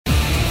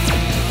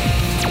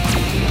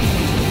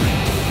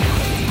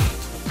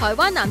台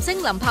灣男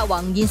星林柏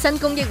宏現身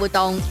公益活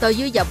動，對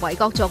於入圍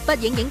角逐不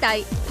影影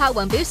帝，柏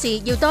宏表示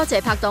要多謝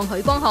拍檔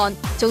許光漢，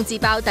仲自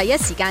爆第一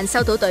時間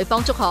收到對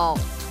方祝賀。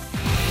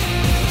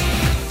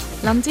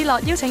林志樂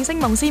邀請星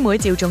夢師妹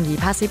趙仲儀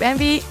拍攝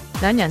MV，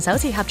 兩人首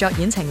次合作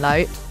演情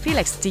侶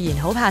 ，Felix 自然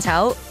好怕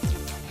醜。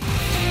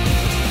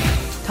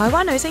台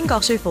灣女星郭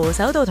雪芙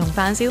首度同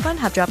范少芬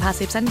合作拍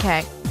攝新劇，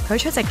佢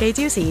出席記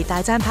招時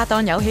大讚拍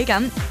檔有喜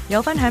感，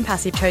有分享拍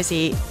攝趣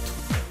事。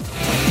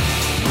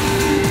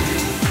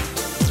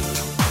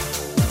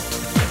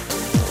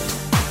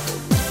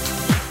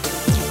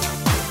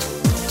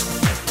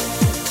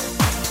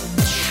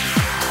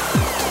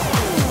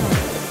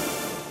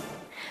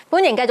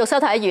歡迎繼續收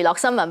睇娛樂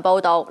新聞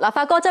報導。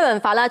發哥周潤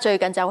發啦，最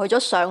近就去咗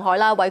上海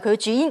啦，為佢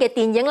主演嘅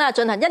電影啦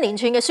進行一連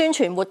串嘅宣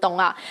傳活動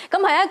啊。咁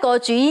喺一個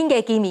主演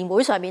嘅見面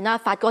會上面啦，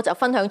發哥就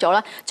分享咗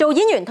啦做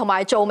演員同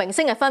埋做明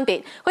星嘅分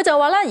別。佢就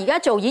話啦，而家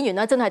做演員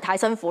啦真係太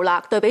辛苦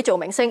啦，對比做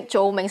明星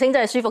真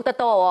係舒服得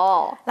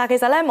多喎。其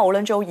實咧無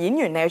論做演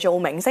員定係做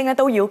明星咧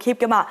都要 keep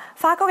噶嘛。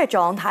發哥嘅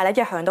狀態咧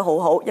一向都好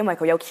好，因為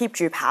佢有 keep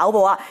住跑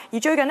步啊。而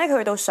最近咧佢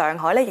去到上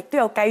海咧，亦都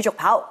有繼續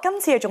跑，今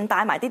次仲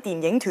帶埋啲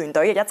電影團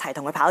隊一齊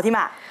同佢跑添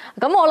啊。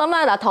咁我諗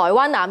啦，台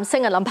灣男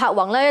星林柏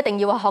宏咧一定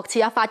要學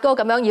似阿發哥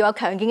咁樣，要有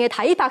強健嘅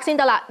體魄先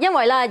得啦。因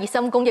為咧熱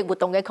心公益活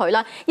動嘅佢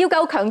啦，要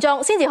夠強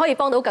壯先至可以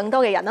幫到更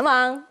多嘅人啊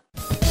嘛。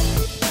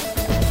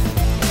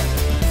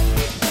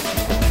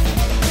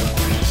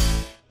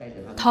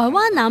台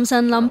灣男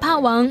神林柏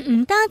宏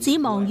唔單止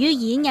忙於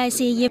演藝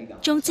事業，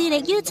仲致力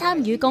於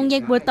參與公益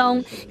活動。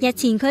日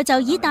前佢就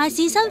以大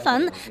使身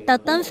份特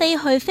登飛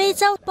去非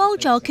洲幫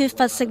助缺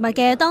乏食物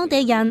嘅當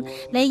地人。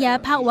呢日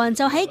柏宏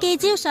就喺記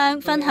招上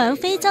分享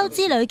非洲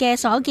之旅嘅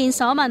所見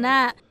所聞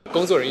啊。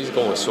工作人員一直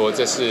跟我說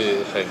這是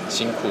很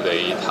辛苦的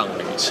一趟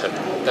旅程，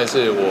但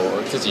是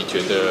我自己覺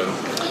得，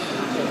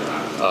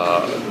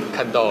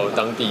看到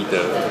當地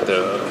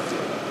的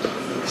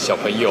小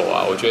朋友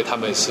啊，我覺得他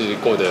們是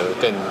過得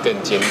更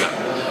艱難，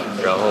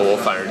然後我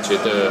反而覺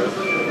得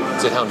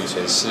這趟旅程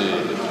是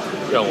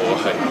讓我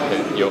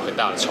有很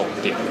大的充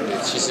電。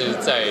其實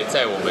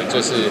在我們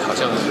就是好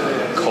像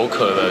口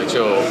渴了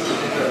就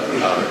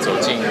走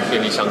進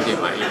便利商店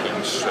買一瓶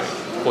水，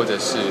或者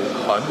是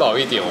環保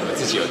一點，我們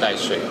自己有帶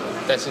水，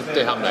但是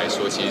對他們來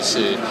說其實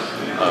是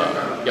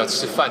要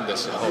吃飯的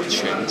時候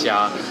全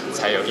家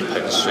才有一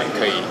盆水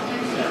可以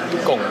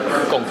共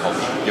同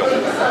飲用。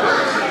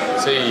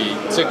所以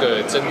這個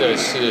真的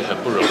是很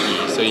不容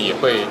易，所以也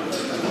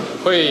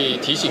會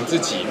提醒自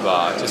己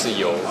吧，就是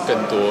有更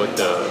多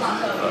的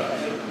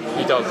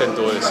遇到更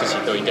多的事情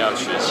都應該要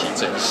學習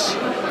珍惜，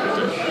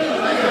對，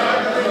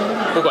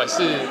不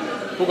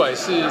管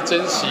是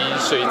珍惜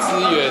水資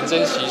源、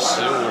珍惜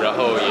食物，然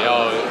後也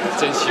要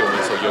珍惜我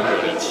們所擁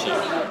有的一切。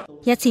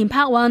日前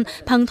柏宏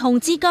憑同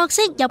志角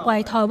色入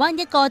圍台灣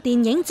一個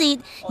電影節，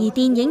而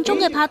電影中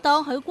嘅拍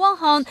檔許光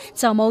漢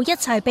就冇一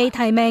齊被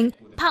提名。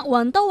柏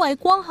宏都為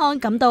光漢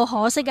感到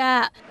可惜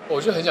啊！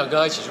我就很想跟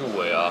他一起入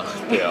圍啊，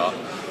對啊，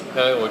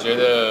但我覺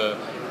得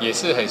也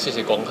是很謝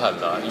謝光漢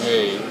啦，因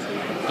為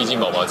畢竟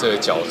毛毛這個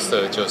角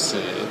色就是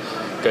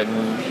跟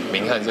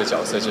明翰這個角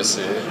色就是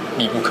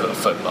密不可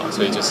分嘛，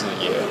所以就是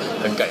也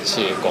很感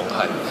謝光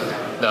漢。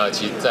那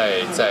其實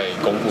在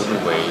公布入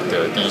圍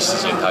的第一時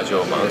間，他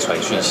就馬上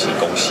傳訊息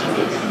恭喜我，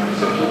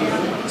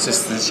對，是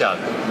私下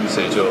的，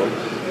所以就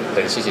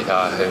很謝謝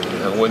他，很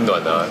溫暖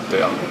啊，對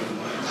啊。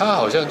他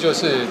好像就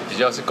是比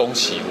較是恭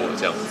喜我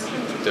這樣子，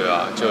對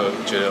啊，就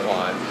覺得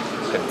哇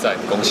很讚，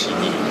恭喜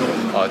你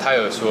啊！他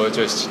有說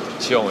就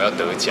希望我要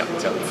得獎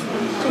這樣子，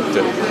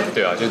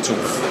對啊，就祝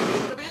福。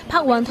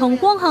柏宏同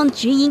光漢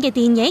主演嘅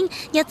電影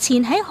日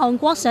前喺韓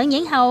國上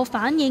映後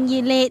反應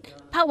熱烈，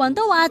柏宏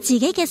都話自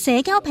己嘅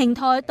社交平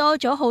台多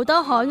咗好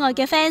多海外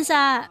嘅 fans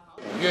啊。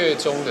5月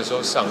中的時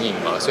候上映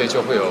嘛，所以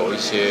就會有一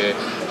些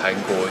韓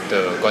國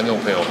的觀眾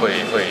朋友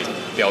會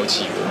標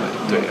記我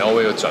們，對，然後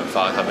我有轉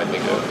發他們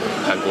那個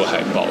韓國海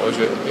報，我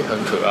覺得很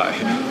可愛，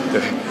對，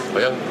好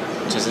像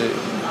就是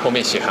後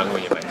面寫韓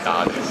文也蠻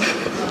搭的。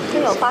就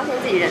有發現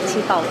自己人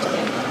氣暴漲。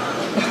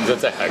你說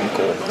在韓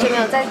國？就沒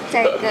有在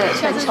一個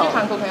全球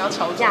韓國可能要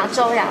超亞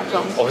洲。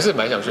我是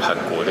蠻想去韓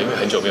國的，因為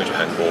很久沒有去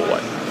韓國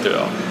玩，對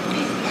啊，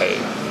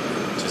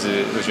就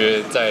是我覺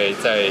得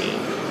在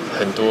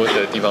很多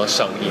的地方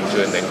上映，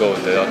就能夠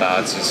得到大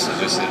家支持，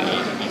就是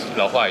以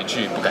老話一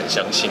句，不敢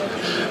相信，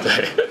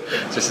對，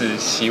就是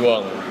希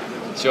望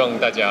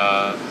大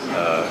家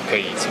可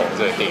以從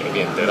這個電影裡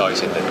面得到一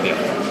些能量，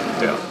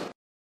對啊。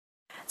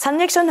陳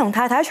奕迅同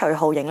太太徐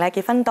浩瑩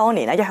結婚多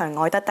年，一向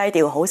愛得低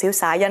調，好少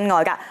曬恩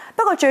愛㗎。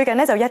不過最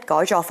近就一改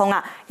作風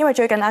啦，因為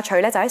最近阿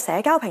徐就喺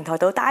社交平台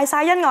度大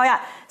曬恩愛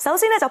啊。首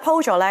先就 po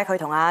咗佢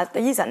同阿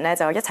Eason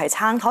就一齊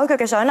撐台腳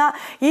嘅相啦，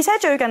而且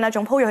最近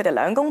仲 po 咗佢哋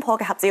兩公婆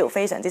嘅合照，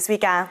非常之 sweet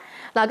㗎。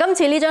今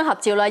次呢張合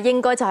照應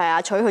該就係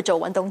阿徐去做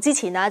運動之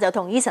前就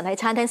同 Eason 喺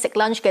餐廳食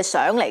lunch 嘅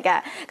相嚟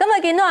嘅。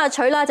咁見到阿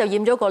徐就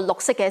染咗個綠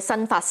色嘅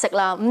新髮色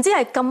啦，唔知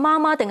係咁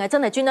啱定係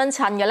真係專登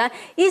襯嘅咧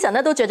？Eason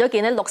都着咗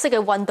件綠色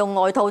嘅運動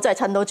外套。套真係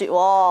襯到絕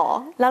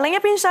喎。嗱，另一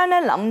邊廂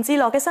咧，林志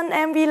樂嘅新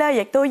MV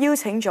咧，亦都邀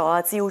請咗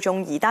啊趙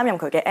仲儀擔任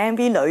佢嘅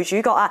MV 女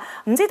主角啊！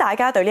唔知大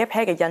家對呢一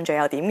pair 嘅印象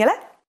又點嘅呢？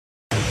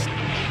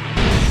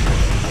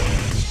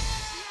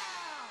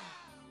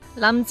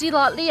林志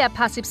樂呢日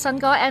拍攝新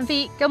歌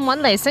MV， 咁揾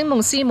嚟星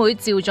夢師妹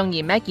趙仲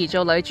儀 Maggie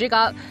做女主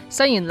角。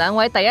雖然兩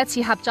位第一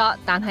次合作，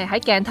但係喺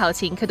鏡頭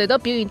前佢哋都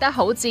表現得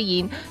好自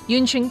然，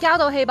完全交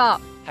到戲噃。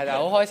係啦，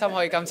好開心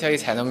可以今次可以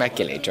請到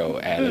Maggie 嚟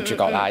做女主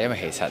角啦，因為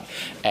其實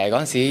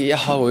嗰陣時一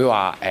開會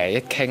話一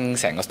傾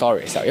成個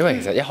story 嘅時候，因為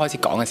其實一開始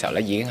講嘅時候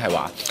咧已經係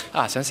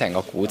話想成個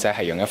古仔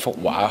係用一幅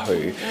畫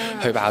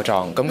去包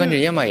裝，咁跟住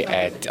因為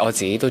我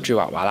自己都中意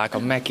畫畫啦，咁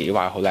Maggie 啲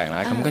畫好靚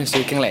啦，咁跟住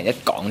所以經理人一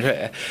講出嚟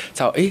咧，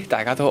就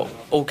大家都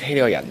OK 呢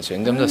個人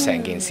選，咁就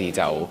成件事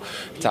就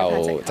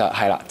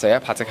係啦，就一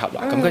拍即合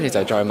啦，咁跟住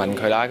就再問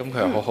佢啦，咁佢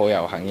又好好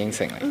又肯應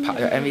承嚟拍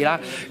咗 MV 啦，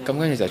咁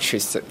跟住就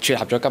撮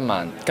合咗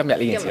今日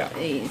呢件事啦。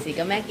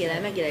咁 Maggie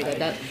咧 ，Maggie 你覺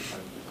得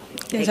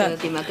你覺得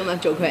點啊？今日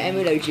做佢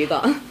MV 女主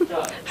角，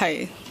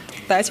係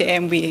第一次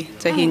MV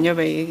就獻咗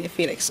俾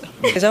Felix，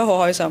 其實都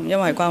好開心，因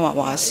為係關畫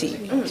畫事，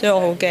所以我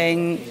好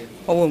驚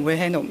我會唔會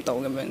handle 唔到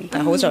咁樣，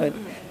但係好在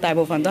大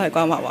部分都係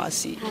關畫畫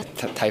事。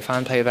睇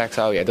翻 playback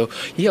所有嘢都，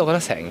我覺得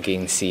成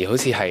件事好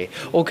似係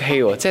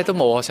OK 喎，即係都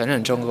冇我想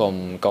象中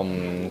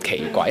咁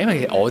奇怪，因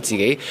為我自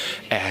己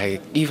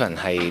even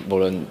係無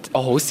論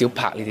我好少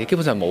拍呢啲，基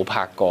本上冇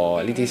拍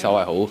過呢啲所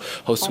謂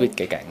好 sweet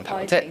嘅鏡頭，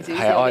即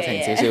係愛情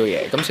少少嘅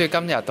嘢，咁所以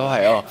今日都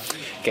係一個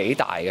幾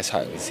大嘅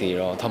嘗試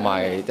咯，同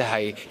埋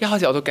係一開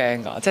始我都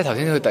驚㗎，即係頭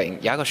先佢突然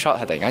有一個 shot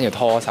係突然間要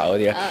拖手嗰啲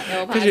咧，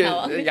跟住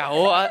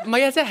有啊，唔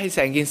係啊，即係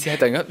成件事係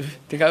突然間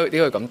點解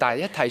會咁，但係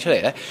一睇出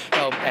嚟咧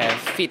又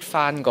fit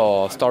翻個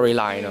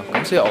storyline 咯，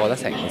咁所以我覺得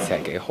成件事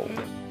係幾好。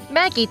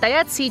Maggie 第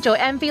一次做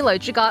MV 女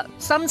主角，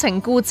心情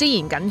固之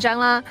然緊張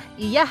啦。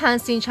而一向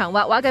擅長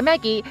畫畫嘅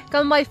Maggie，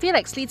 更為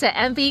Felix 呢隻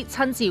MV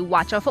親自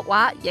畫咗幅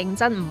畫，認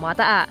真唔畫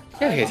得啊！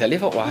因為其實呢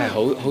幅畫係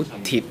好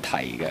貼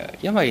題嘅，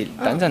因為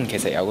等陣其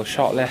實有個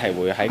shot 咧係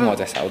會喺我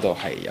隻手度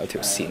係有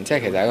條線，即係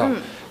其實係一個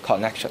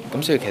connection。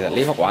咁所以其實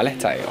呢幅畫咧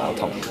就係我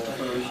同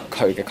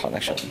佢嘅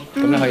connection。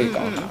咁你可以講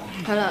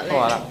下。係啦，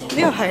好啦，呢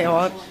個係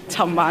我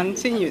尋晚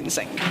先完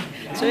成，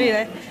所以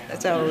咧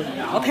就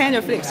我聽咗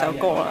Felix 首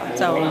歌啦，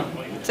就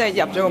即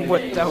係入咗個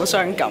mood 就好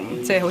傷感，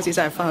即係好似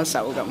真係分咗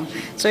手咁，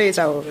所以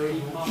就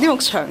呢幕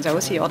牆就好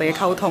似我哋嘅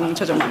溝通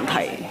出咗問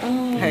題，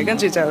係跟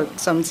住就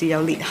甚至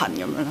有裂痕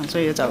咁樣啦，所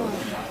以就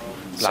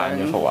爛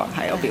咗幅畫。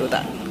係我表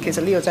達，其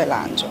實呢個真係爛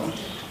咗。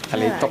係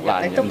你篤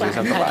爛，唔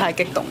小心篤爛。太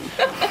激動，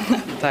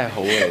真係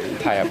好嘅，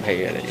太入戲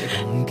嘅你。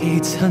忘記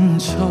趁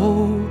早，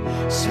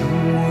想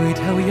回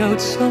頭又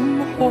怎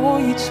可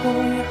以再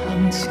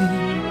行前？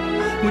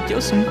沒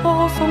有什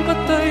麼放不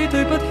低，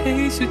對不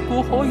起，說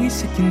過可以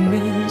食言未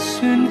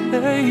算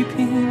欺騙。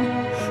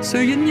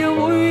誰人又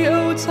會有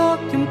責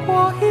任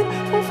掛牽？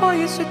風花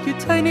雨雪月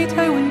替你替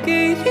換記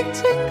憶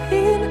晶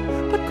片，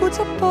不固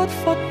執不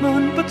發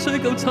問，不追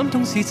究慘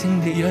痛事情，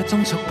你也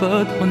裝作不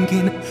看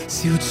見，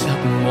笑着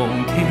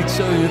忘記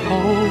最好。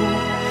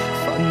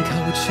凡求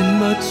全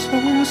物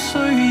總需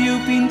要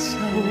變就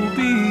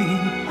變。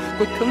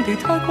倔強地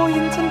太過認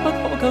真不可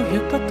救，若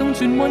不懂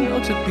轉彎咬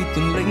着別人，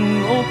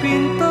令我變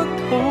得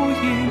討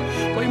厭。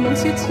遺忘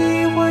是智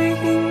慧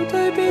應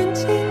對變遷，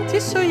只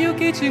需要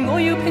記住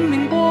我要拼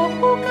命過好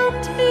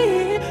今天。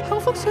幸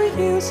福需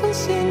要新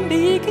鮮，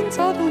你已經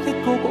找到一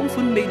個廣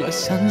闊未來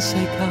新世界，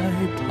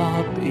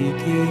怕被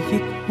記憶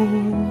污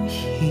染。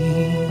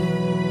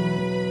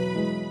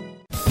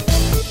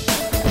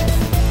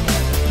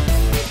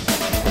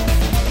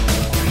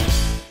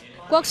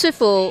郭雪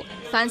芙、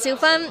范少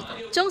芬、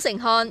鐘成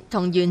漢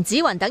同袁子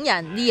雲等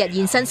人呢日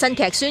現身新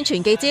劇宣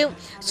傳記招。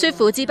雪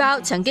芙自爆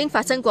曾經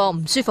發生過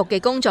唔舒服嘅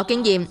工作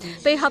經驗，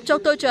被合作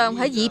對象喺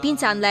耳邊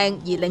讚靚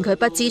而令佢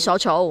不知所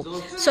措。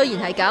雖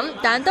然係咁，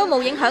但都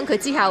冇影響佢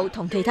之後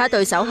同其他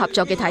對手合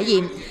作嘅體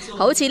驗。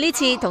好似呢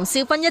次同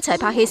少芬一齊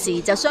拍戲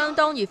時就相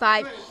當愉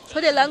快。佢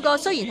哋兩個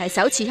雖然係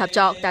首次合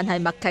作，但係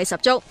默契十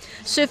足。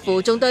雪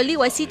芙仲對呢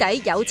位師弟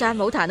有讚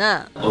冇彈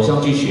啊！偶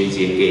像劇學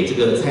姐給這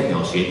個菜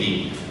鳥學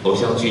弟，偶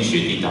像劇學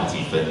弟打幾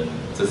分？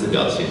這次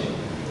表現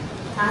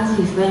打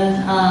幾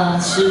分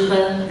？10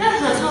分。但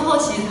合作後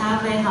其實他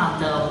非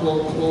常的活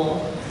潑，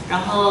然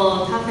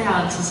後他非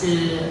常其實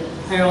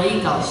很容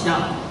易搞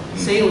笑，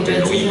所以我覺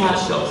得這是他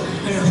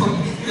很容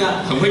易，對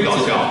啊，很會搞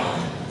笑。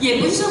也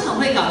不是說很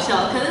會搞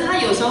笑，可是他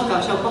有時候搞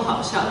笑不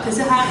好笑，可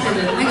是他可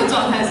能那個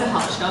狀態是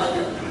好笑的。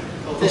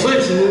所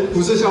以其實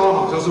不是笑話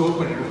好笑，是我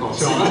本人好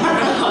笑。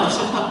好笑，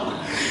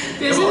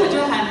對，所以我覺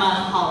得還蠻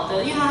好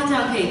的，因為他這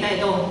樣可以帶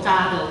動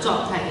大家的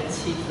狀態跟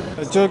氣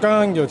氛。就是剛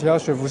剛有提到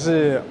雪芙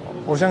是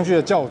偶像劇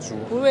的教主，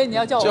不會你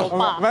要叫我歐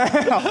巴？沒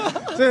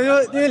有，所以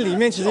就因為裡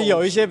面其實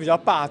有一些比較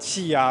霸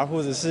氣啊，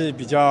或者是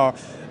比較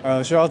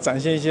需要展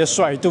現一些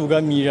帥度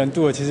跟迷人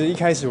度的，其實一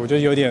開始我就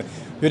有點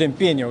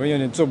別扭，跟有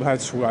點做不太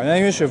出來。那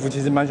因為雪芙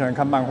其實蠻喜歡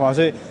看漫畫，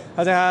所以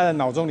他在他的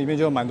腦中裡面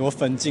就有蠻多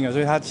分鏡啊，所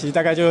以他其實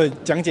大概就會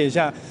講解一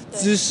下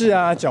姿勢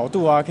啊、角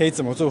度啊，可以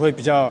怎麼做會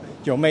比較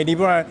有魅力。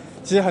不然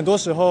其實很多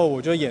時候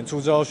我就演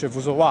出之後，雪芙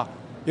說哇，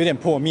有點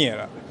破滅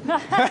了。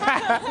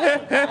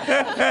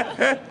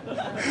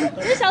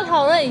只是想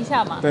討論一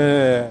下嘛。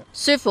對。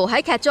雪芙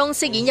喺劇中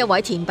飾演一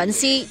位甜品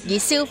師，而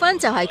少芬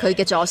就係佢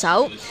嘅助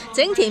手。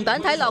整甜品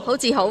睇落好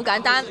似好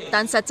簡單，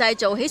但實際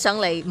做起上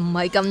嚟唔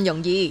係咁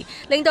容易，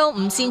令到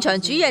唔擅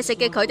長煮嘢食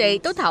嘅佢哋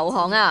都投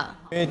降啊。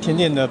因為甜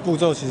點的步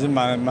驟其實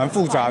蠻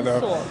複雜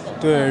的，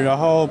對。然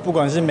後不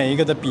管是每一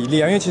個的比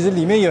例啊，因為其實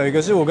裡面有一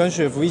個是我跟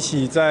雪芙一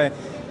起在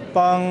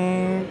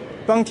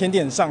幫甜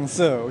點上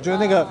色，我覺得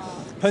那個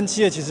噴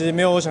漆的其實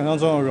沒有我想象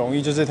中的容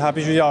易，就是它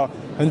必須要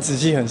很仔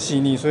細、很細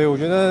膩，所以我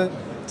覺得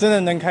真的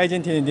能開一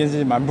間甜點店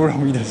是蠻不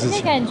容易的事情。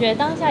你感覺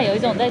當下有一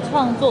種在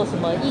創作什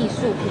麼藝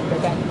術品的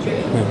感覺？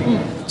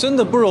真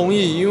的不容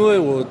易，因為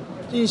我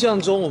印象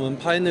中我們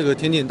拍那個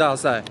甜點大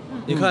賽，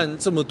你看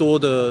這麼多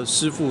的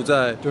師傅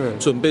在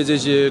準備這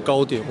些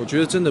糕點，我覺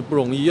得真的不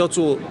容易。要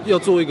做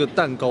一個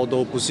蛋糕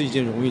都不是一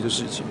件容易的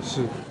事情。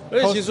是，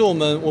而且其實我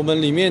們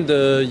裡面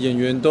的演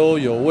員都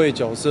有為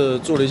角色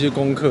做了一些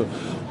功課。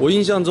我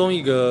印象中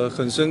一個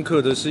很深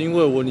刻的是，因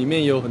為我裡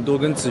面有很多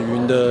跟子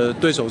雲的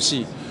對手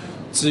戲，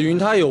子雲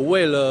她有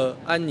為了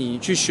安妮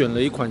去選了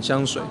一款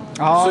香水，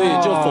所以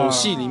就否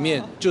戲裡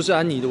面就是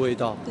安妮的味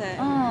道。對，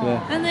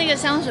但那個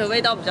香水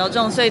味道比較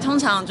重，所以通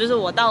常就是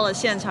我到了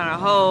現場，然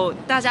後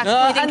大家不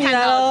一定看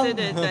到，對，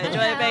就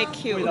會被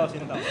cue。味道先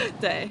到。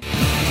對。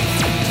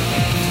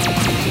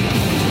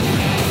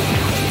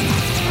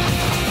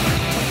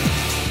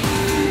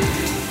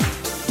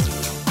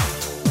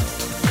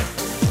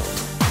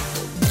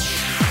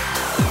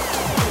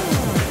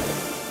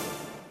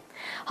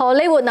荷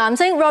里活男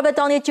星 Robert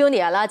Downey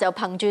Jr. 啦，就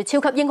憑住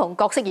超級英雄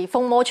角色而風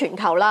魔全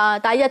球啦。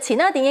但係日前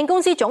咧，電影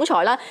公司總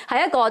裁啦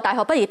喺一個大學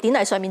畢業典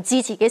禮上面致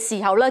辭嘅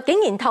時候咧，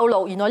竟然透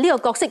露原來呢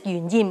個角色原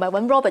意唔係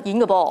揾 Robert 演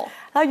嘅噃。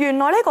嗱，原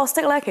來呢個角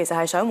色咧其實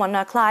係想揾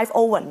阿 Clive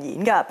Owen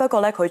演㗎，不過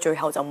咧佢最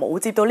後就冇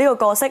接到呢個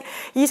角色，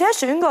而且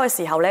選過嘅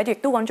時候咧亦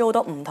都揾咗好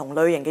多唔同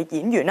類型嘅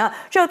演員啦。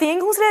最後電影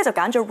公司咧就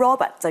揀咗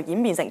Robert， 就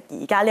演變成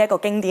而家呢一個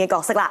經典嘅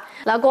角色啦。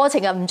嗱，過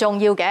程啊唔重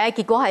要嘅，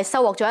結果係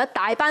收穫咗一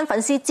大班粉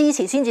絲支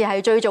持先至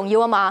係最重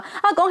要啊嘛。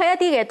講起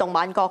一啲嘅動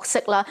漫角色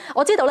啦，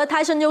我知道咧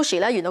Tyson Yoshi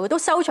咧原來佢都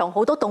收藏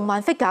好多動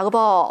漫 figure 嘅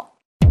噃。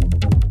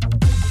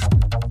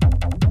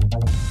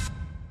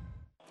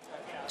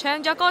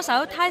唱作歌手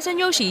Tyson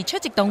Yoshi 出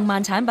席動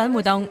漫產品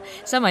活動，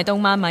身為動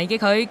漫迷嘅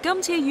佢，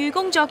今次寓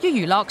工作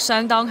於娛樂，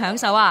相當享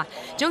受啊！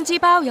中資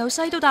包由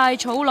細到大，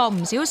儲落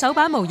唔少手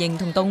版模型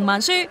同動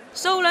漫書，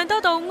數量多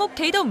到屋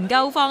企都唔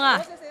夠放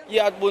啊！依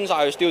家搬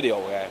晒去 studio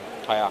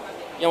嘅，係啊，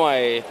因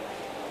為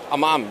阿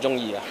媽唔中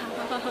意啊。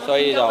所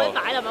以就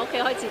擺啦，咪屋企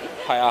開始。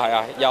係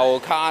啊，又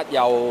卡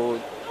又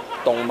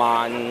動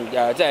漫，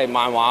即係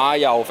漫畫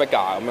又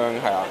figure 咁樣，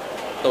係啊，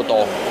都多。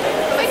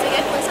佢自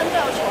己本身都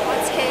有儲開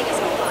車嘅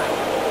手牌。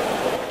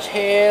車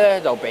咧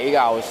就比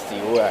較少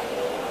嘅，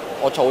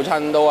我儲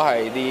親都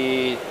係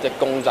啲即係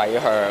公仔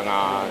向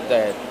啊，即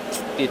係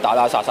啲打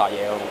殺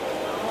嘢咯。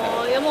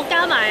哦，有冇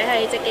加埋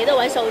係值幾多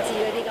位數字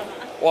嗰啲咁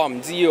啊？哇，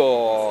唔知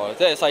喎，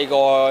即係細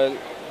個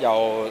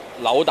由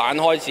扭蛋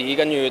開始，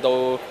跟住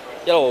到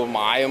一路買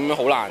咁樣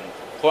好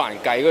難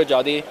計，跟住仲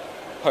有啲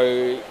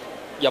去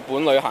日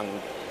本旅行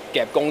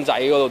夾公仔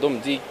嗰度都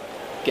唔知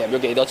夾咗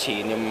幾多錢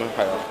咁樣，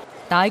係咯。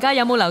大家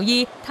有冇留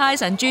意泰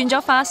神轉咗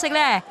髮色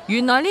呢？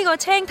原來呢個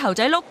青頭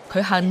仔碌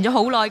佢恨咗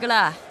好耐㗎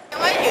啦。有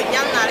咩原因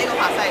啊？呢個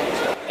髮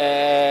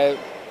色？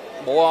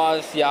冇啊，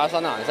試下新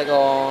顏色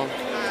咯。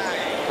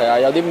係啊，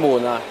有啲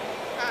悶啊，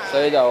所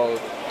以就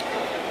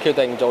決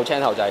定做青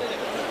頭仔。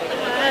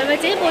係咪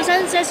自己本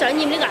身即係想染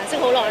呢個顏色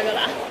好耐㗎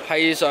啦？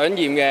係想染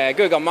嘅，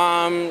跟住咁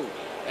啱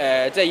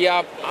即係依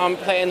家啱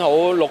plan 好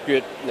6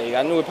月嚟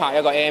緊會拍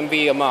一個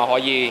MV 咁啊，可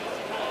以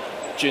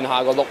轉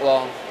下個 look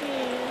咯。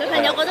女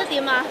朋友覺得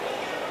點啊？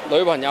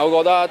女朋友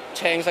覺得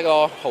青色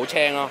咯，好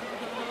青咯，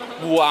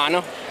護眼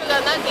咯。最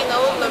近咧見到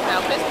女朋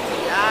友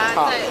Christy 啦，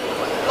即係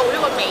露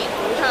咗個美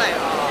股出嚟喎。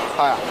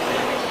係啊，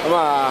咁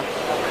啊，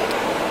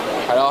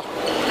係咯。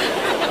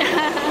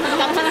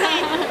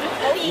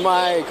唔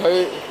係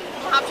佢。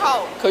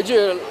佢中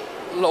意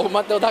露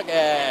乜都得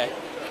嘅，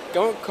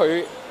咁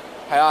佢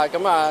係啊，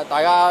咁啊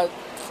大家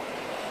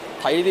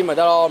睇呢啲咪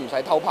得咯，唔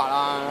使偷拍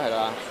啦，係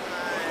啦，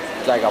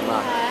就係咁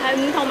啦。係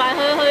唔同埋去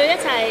一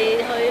齊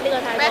去呢個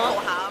泰國？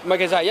唔係，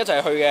其實係一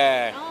齊去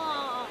嘅，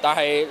但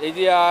係你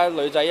知啦，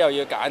女仔又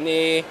要揀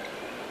啲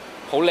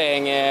好靚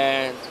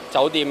嘅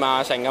酒店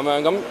啊，成咁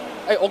樣咁。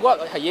我嗰日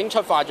係已經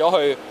出發咗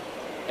去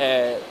維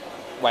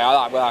也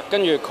納㗎啦，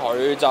跟住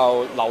佢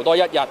就留多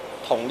1日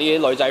同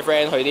啲女仔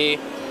friend 去啲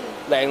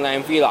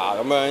靚 villa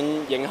咁樣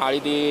影下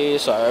呢啲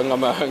相咁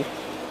樣，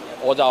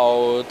我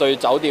就對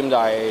酒店就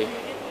係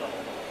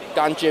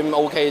間 gym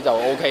OK 就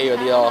OK 嗰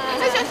啲咯。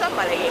即係張相唔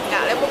係你影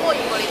㗎，你有冇幫我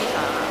影過呢啲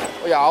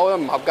相啊？我有，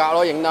唔合格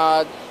咯，影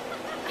得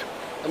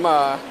咁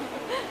啊，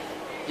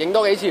影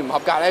多幾次唔合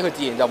格咧，佢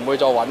自然就唔會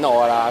再揾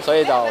我㗎啦，所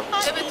以就。你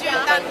咪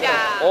專登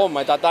㗎？我唔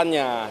係特登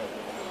㗎，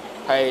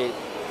係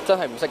真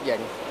係唔識影，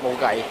冇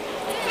計。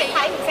你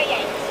睇唔識影？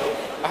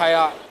係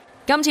啊。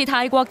今次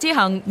泰國之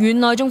行，原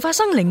來仲發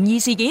生靈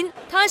異事件。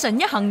泰神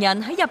一行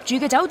人喺入住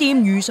嘅酒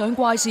店遇上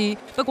怪事，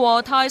不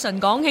過泰神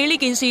講起呢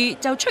件事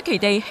就出奇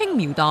地輕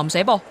描淡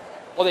寫噃。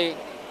我哋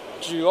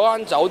住嗰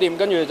間酒店，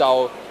跟住就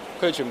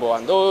佢哋全部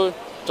人都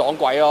撞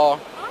鬼咯。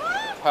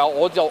係啊，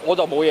我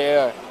就冇嘢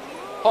嘅，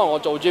可能我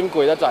做 gym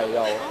攰得滯就。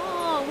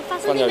哦，發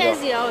生啲咩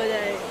事啊？佢哋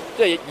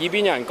即係耳邊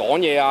有人講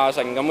嘢啊，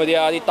成咁嗰啲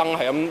啊，啲燈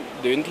係咁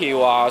亂跳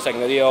啊，成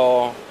嗰啲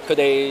咯。佢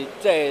哋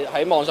即係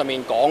喺網上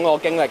面講個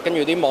經歷，跟住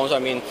啲網上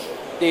面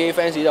啲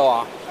fans 就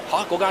話嚇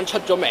嗰間出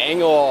咗名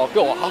嘅喎，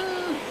跟住我話嚇，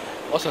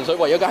我純粹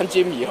為咗間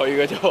gym 而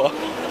去嘅啫喎。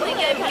咁你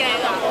驚唔驚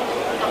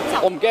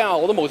啊？我唔驚啊，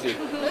我都冇事。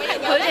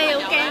佢哋好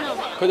驚啊！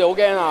佢哋好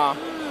驚啊！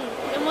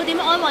有冇點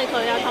安慰佢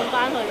啊？氹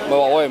翻佢咁？咪話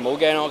我哋唔好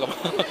驚咯咁。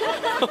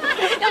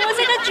有冇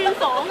識得轉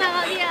房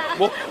啊嗰啲啊？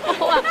冇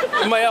啊！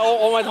唔係啊，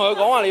我咪同佢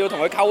講話你要同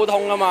佢溝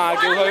通啊嘛，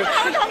叫佢。溝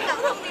通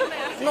啲咩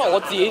啊？因為我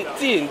自己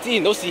之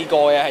前都試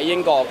過嘅喺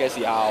英國嘅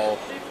時候，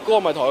嗰個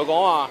咪同佢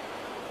講話，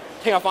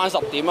聽日翻10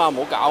點啊，唔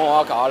好搞我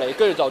啊，搞下你，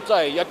跟住就真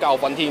係一覺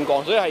瞓天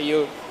光，所以係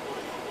要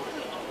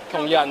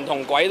同人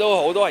同鬼都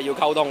好，都係要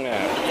溝通嘅。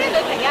即係你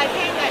平日係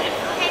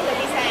聽嗰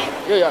啲聲。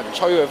因為有人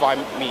吹佢塊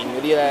面嗰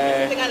啲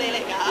咧。點解你嚟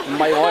㗎？唔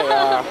係我嚟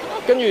㗎。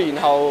跟住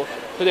然後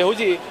佢哋好似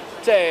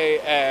即係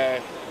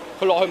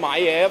佢落去買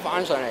嘢，一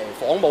翻上嚟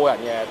房冇人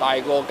嘅，但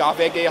係個咖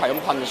啡機係咁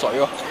噴水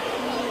咯。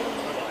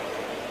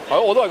係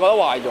咯，我都係覺得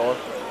壞咗。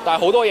但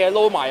係好多嘢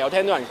撈埋，又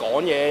聽到人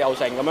講嘢又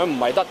成咁樣，唔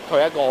係得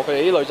佢一個，佢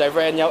哋啲女仔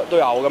friend 都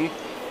有咁。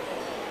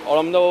我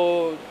諗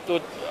都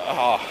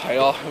係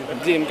咯，唔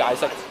知點解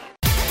釋。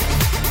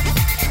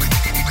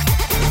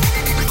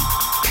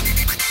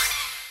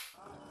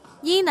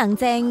伊能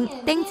靜、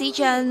丁子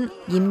俊、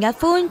嚴屹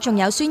寬，仲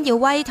有孫耀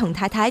威同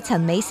太太陳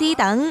美詩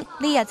等，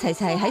呢日齊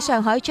齊喺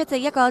上海出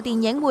席一個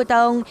電影活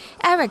動。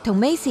Eric 同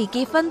Macy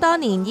結婚多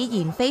年，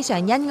依然非常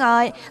恩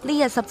愛。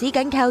呢日十指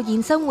緊扣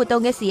現身活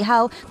動嘅時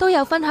候，都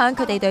有分享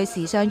佢哋對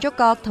時尚觸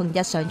覺同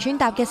日常穿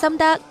搭嘅心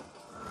得。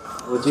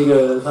我這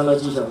個穿搭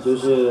技巧就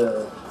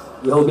是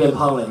以後變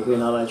胖了也可以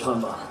拿來穿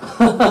吧。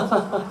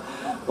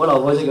我老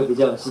婆這個比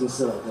較有心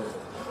思了，對。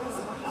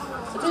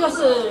這個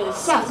是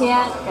夏天，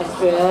感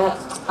覺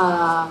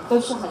都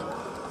是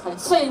很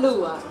翠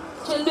綠啊，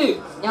翠綠，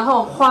然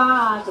後花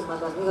啊什麼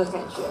的那個感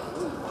覺。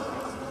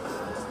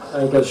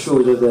像一棵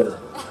樹就對了。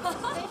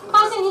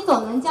發現你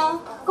總能將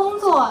工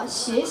作、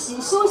學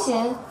習、休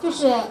閒，就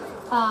是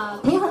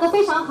平衡得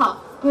非常好。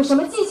有什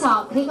麼技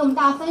巧可以跟我們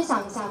大家分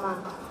享一下嗎？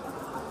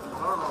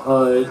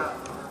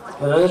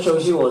可能熟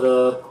悉我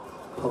的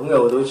朋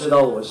友都知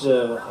道我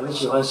是很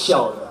喜歡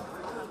笑的。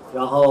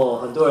然後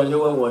很多人就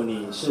問我，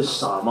你是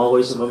傻嗎？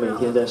為什麼每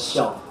天在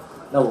笑？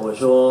那我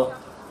說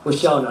不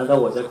笑難道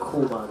我在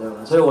哭嗎？對吧？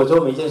所以我做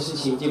每件事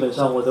情基本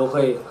上我都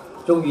會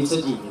忠於自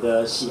己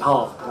的喜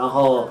好，然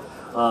後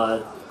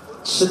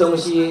吃東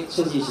西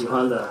是自己喜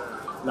歡的，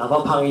哪怕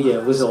胖一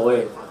點無所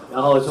謂。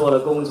然後做的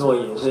工作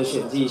也是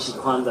選自己喜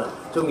歡的，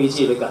忠於自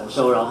己的感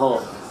受。然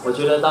後我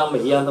覺得當每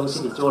一樣東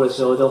西你做的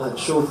時候都很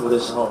舒服的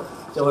時候，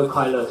就會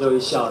快樂，就會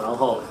笑，然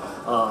後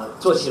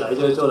做起來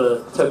就會做得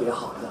特別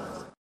好的。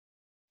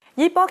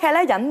熱播劇咧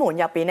《隱瞞》入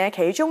邊咧，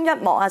其中一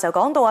幕啊，就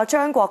講到阿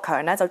張國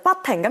強咧就不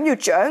停咁要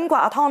掌摑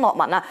阿湯樂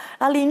文啊，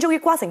連續要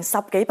摑成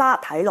10幾巴，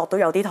睇落都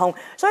有啲痛。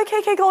所以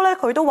KK 哥咧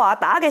佢都話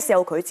打嘅時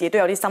候佢自己都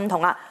有啲心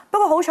痛啊。不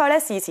過好彩咧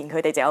事前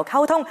佢哋就有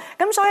溝通，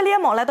咁所以呢一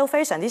幕咧都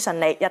非常之順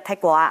利，一剔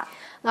過啊。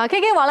嗱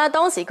 ，KK 話咧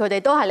當時佢哋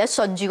都係咧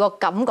順住個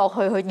感覺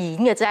去演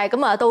嘅啫，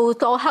咁啊到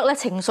嗰刻咧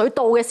情緒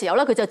到嘅時候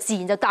咧，佢就自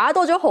然就打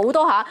多咗好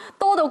多下，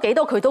多到幾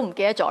多佢都唔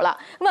記得咗啦。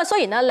咁啊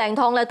雖然咧靚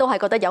湯咧都係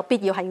覺得有必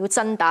要係要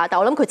真打，但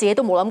我諗佢自己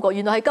都冇諗過，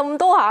原來係咁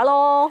多下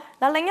咯。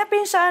另一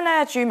邊廂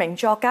咧，著名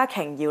作家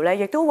瓊瑤咧，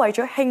亦都為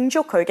咗慶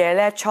祝佢嘅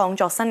咧創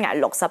作生涯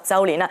60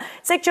週年啦，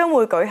即將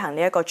會舉行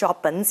呢一個作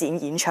品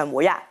展演唱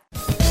會啊！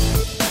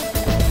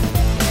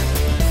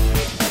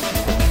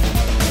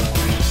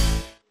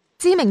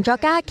知名作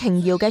家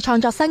瓊瑤嘅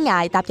創作生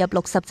涯踏入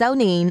60週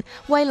年，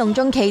為隆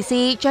重其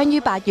事，將於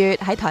8月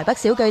喺台北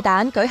小巨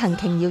蛋舉行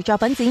瓊瑤作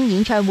品展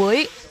演唱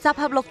會，集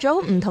合6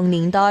組唔同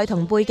年代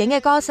同背景嘅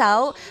歌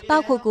手，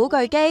包括古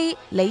巨基、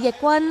李翊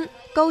君、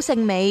高勝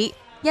美、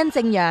殷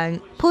正陽、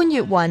潘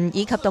越雲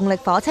以及動力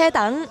火車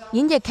等，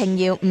演繹瓊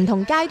瑤唔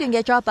同階段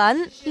嘅作品。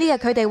呢日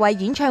佢哋為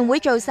演唱會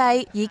造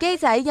勢，而基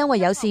仔因為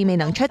有事未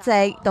能出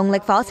席，動力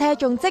火車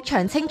仲即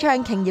場清唱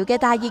瓊瑤嘅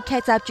大熱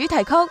劇集主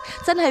題曲，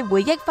真係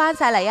回憶翻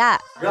晒嚟啊！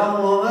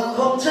讓我們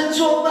紅塵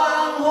作伴，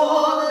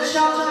活得瀟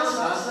瀟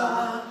灑灑，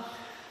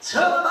策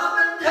馬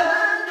奔騰，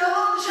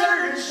共享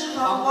人世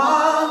繁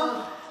華，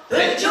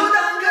對酒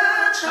當歌，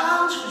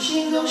唱出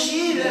心中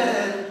喜悅。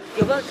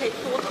有沒有可以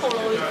多透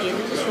露一點，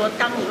就是說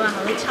當以外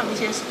還會唱一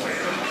些什麼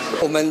歌？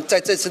我們在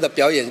這次的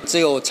表演只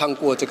有唱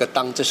過這個《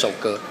當》這首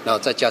歌，然後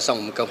再加上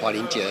我們跟華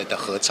玲姐的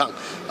合唱，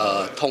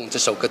痛這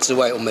首歌之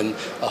外，我們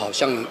好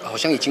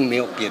像已經沒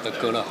有別的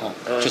歌了哈，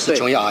就是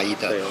瓊瑤阿姨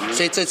的。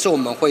所以這次我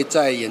們會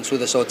在演出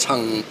的時候唱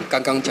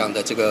剛剛講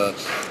的這個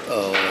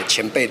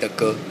前輩的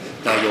歌，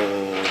那有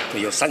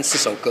有3-4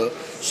首歌，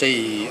所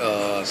以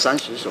30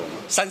首吗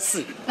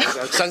？3-4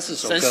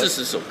首歌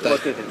，30-40首歌。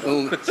对，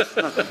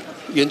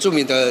原住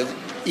民的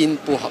音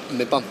不好，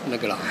没办法那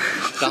个啦。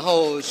然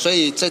后，所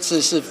以这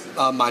次是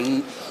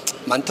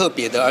蛮特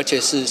别的，而且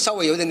是稍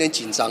微有点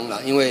紧张啦，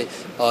因为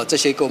这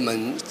些歌我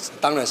们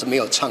当然是没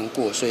有唱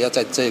过，所以要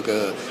在这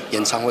个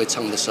演唱会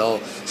唱的时候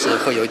是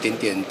会有一点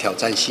点挑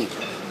战性。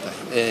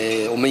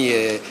我们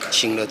也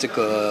请了这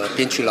个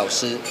編曲老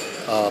師，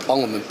幫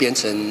我們編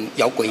成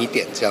搖滾一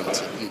點這樣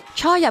子。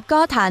初入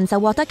歌壇就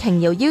獲得瓊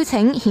瑤邀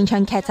請獻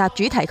唱劇集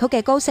主題曲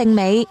嘅高勝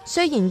美，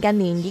雖然近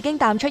年已經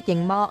淡出熒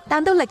幕，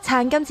但都力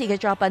撐今次嘅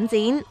作品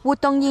展。活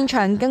動現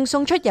場更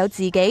送出有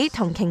自己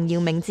同瓊瑤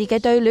名字嘅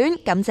對聯，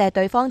感謝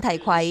對方提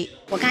攜。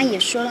我剛剛也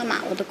說了嘛，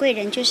我的貴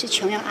人就是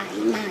瓊瑤阿姨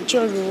嘛，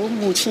就如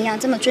母親一樣，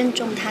這麼尊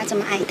重她，這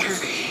麼愛她。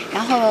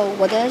然後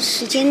我的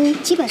時間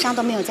基本上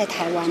都沒有在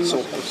台灣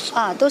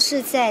了，都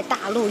是在大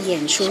陸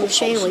演出，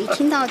所以我一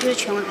聽到就是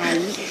瓊瑤阿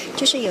姨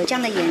就是有這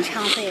樣的演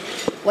唱會，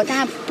我當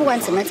然不管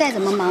再怎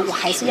麼忙，我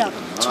還是要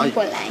衝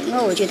過來，因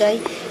為我覺得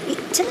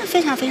真的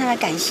非常非常的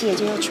感謝，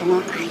就是瓊瑤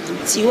阿姨。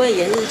幾位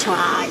也是瓊瑤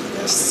阿姨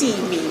的戲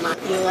迷嘛，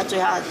有個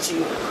最後的劇，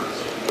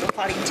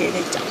花玲姐可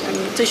以講，你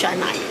最喜歡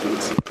哪一部？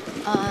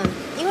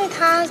因為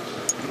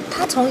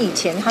他從以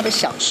前他的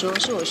小說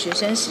是我學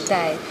生時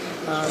代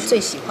最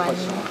喜歡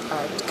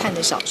看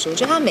的小說，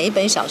就他每一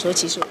本小說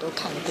其實我都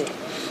看過，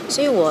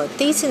所以我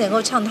第一次能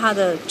夠唱他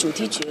的主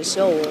題曲的時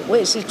候，我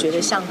也是覺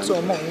得像做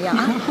夢一樣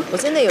我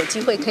真的有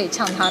機會可以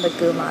唱他的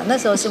歌嘛？那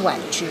時候是婉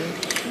君，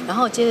然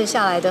後接着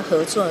下來的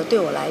合作對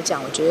我來講，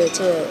我覺得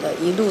這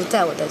一路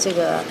在我的這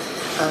個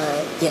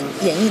演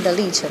繹的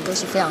歷程都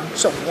是非常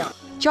重要。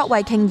作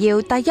為瓊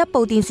瑤第一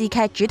部電視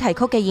劇主題曲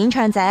嘅演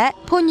唱者，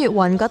潘越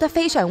雲覺得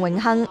非常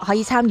榮幸可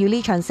以參與呢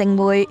場盛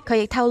會。佢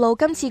亦透露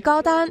今次歌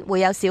單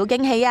會有小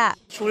驚喜啊！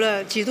除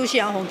了《幾度夕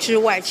陽紅》之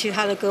外，其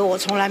他的歌我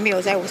從來沒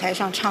有在舞台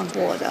上唱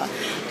過的。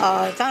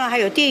當然還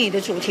有電影的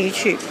主題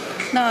曲。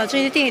那這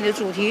些電影的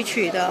主題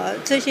曲的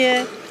這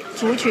些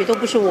主曲都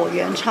不是我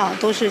原唱，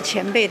都是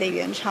前輩的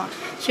原唱，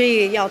所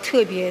以要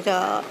特別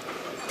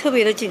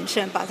的謹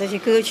慎，把這些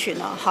歌曲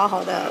呢好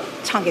好的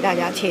唱給大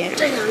家聽。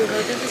正陽哥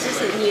就是其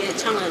實你也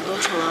唱了很多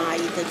瓊瑤阿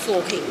姨的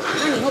作品嘛，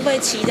那你會不會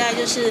期待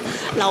就是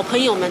老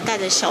朋友們帶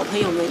着小朋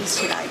友們一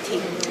起來聽？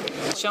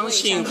相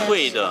信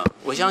會的，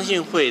我相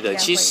信會的。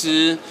其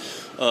實，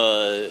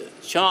瓊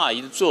瑤阿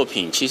姨的作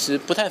品其實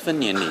不太分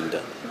年齡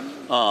的，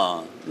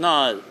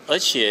那而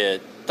且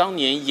當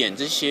年演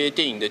這些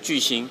電影的巨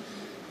星，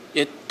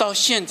也到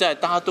現在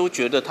大家都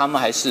覺得他們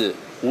還是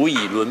無以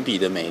倫比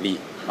的美麗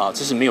啊，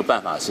這是沒有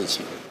辦法的事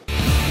情。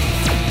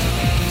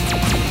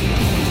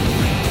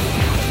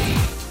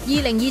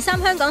2023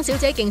香港小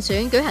姐競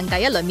選舉行第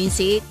一輪面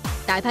試，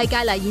大批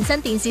佳麗現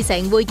身電視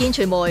城會見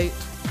傳媒。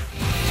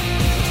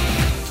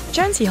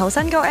張馳豪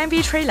新歌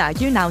MV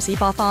trailer 於鬧市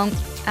播放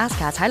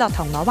 ，Aska 踩落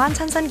銅鑼灣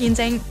親身見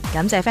證，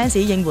感謝 fans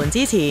應援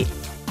支持。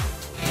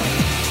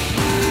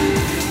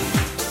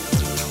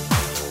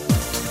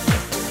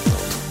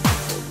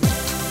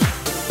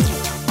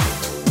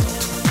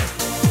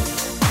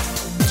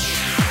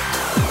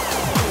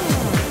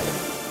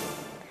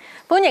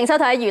歡迎收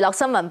睇娛樂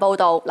新聞報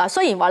導。嗱，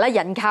雖然話咧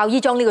人靠衣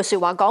裝呢句説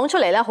話講出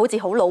嚟咧，好似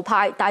好老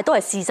派，但係都係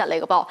事實嚟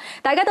嘅噃。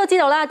大家都知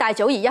道啦，戴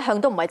祖儀一向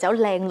都唔係走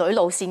靚女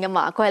路線噶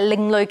嘛，佢係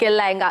另類嘅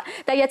靚噶。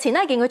但係日前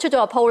咧見佢出咗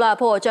個 po 啦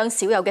，po 咗張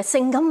少有嘅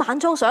性感晚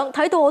裝相，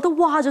睇到我都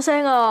哇咗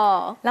聲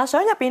啊！嗱，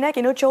相入邊咧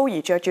見到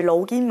Joey 着住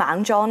露肩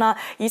晚裝啦，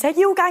而且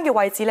腰間嘅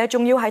位置咧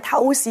仲要係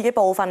透視嘅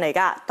部分嚟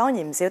㗎。當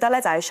然唔少得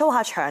咧就係 show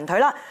下長腿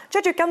啦，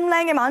着住咁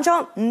靚嘅晚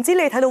裝，唔知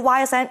你睇到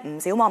哇一聲，唔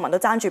少網民都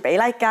爭住俾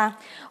like 㗎。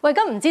喂，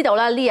咁唔知道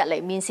啦，呢日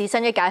嚟面試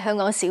新一屆香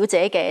港小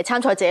姐嘅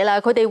參賽者啦，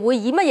佢哋會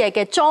以乜嘢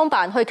嘅裝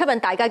扮去吸引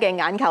大家嘅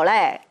眼球呢？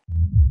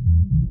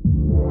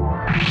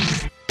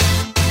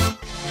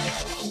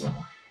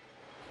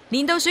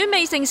年度選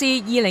美盛事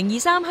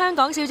2023香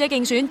港小姐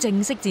競選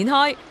正式展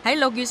開，喺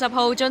6月10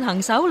號進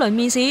行首輪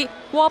面試，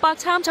過百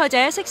參賽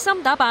者悉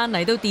心打扮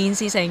嚟到電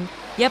視城，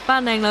一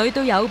班靚女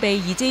都有備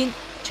而戰。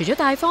除咗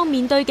大方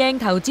面對鏡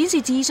頭展示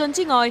自信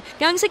之外，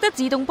更識得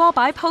自動波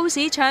擺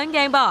pose 搶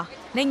鏡噃。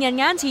令人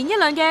眼前一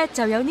亮嘅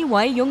就有呢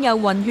位擁有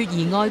混血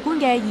兒外觀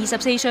嘅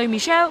24歲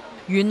Michelle，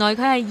 原來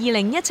佢係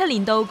2017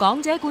年度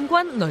港姐冠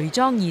軍女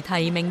裝而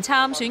提名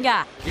參選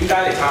㗎。點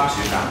解你參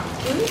選啊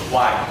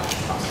？Why？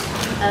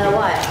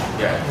 Why？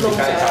 點解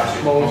你參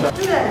選？夢想。呢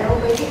個人好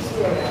俾貼士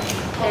嚟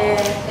嘅。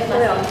都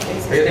有。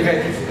俾咗啲咩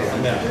貼士嚟？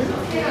咩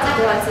啊？你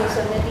話自信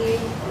一啲。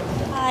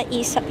21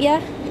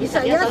歲，你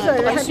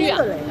喺邊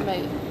度嚟？係咪？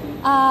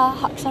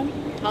學生。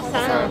學生。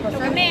讀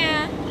緊咩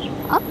啊？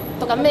啊？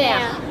讀緊咩啊？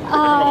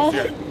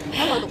喺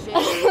度讀書。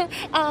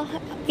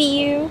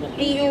BU。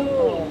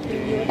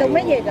讀乜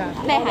嘢㗎？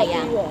咩係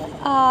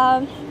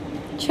啊？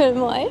傳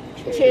媒。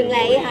傳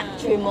理啊？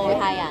傳媒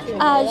係啊？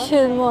傳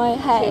媒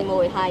係。傳媒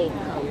係。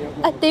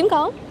點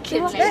講？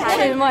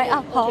傳媒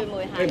啊，好。傳媒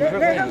係。你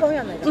係香港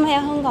人嚟？唔係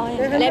啊，香港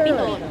人。你喺邊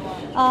度？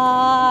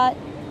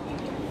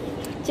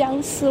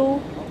江蘇。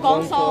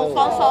江蘇。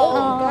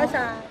唔該晒。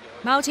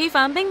貌似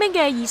范冰冰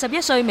嘅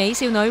21歲美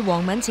少女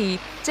黃敏慈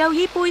就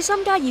以背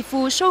心加熱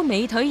褲 show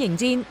美腿迎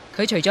戰。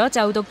佢除咗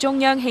就讀中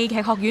央戲劇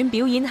學院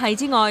表演系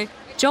之外，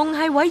仲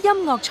係位音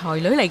樂才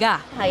女嚟㗎。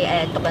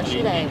係讀緊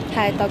書定？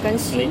係讀緊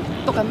書。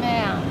讀緊咩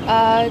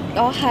啊？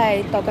我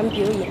係讀緊表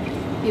演。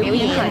表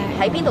演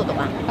喺邊度讀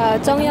啊？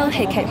中央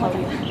戲劇學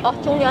院。哦，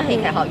中央戲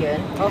劇學院。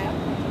好。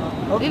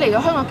你嚟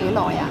咗香港幾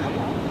耐啊？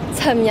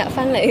尋日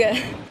翻嚟嘅。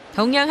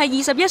同樣係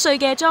21歲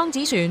嘅莊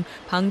子璇，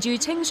憑住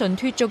清純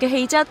脫俗嘅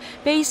氣質，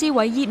被視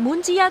為熱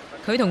門之一。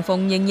佢同馮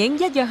盈盈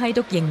一樣係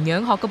讀營養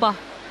學㗎噃，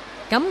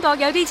感覺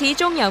有啲似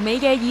中柔美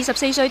嘅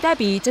24歲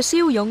Debbie 就笑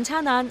容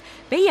燦爛，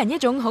俾人一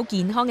種好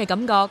健康嘅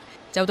感覺。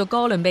就讀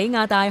哥倫比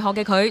亞大學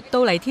嘅佢，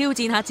都嚟挑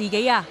戰下自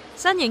己啊！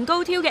身形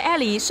高挑嘅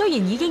Ellie 雖然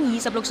已經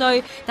26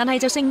歲，但係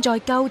就勝在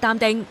夠淡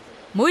定。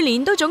每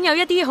年都總有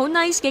一啲好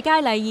nice 嘅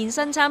佳麗現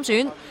身參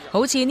選，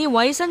好似呢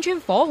位身穿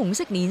火紅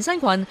色連身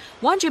裙、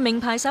玩住名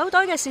牌手袋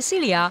嘅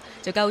Cecilia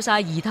就夠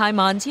晒儀態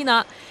萬千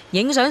啦！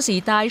影相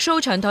時大 show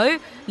長腿、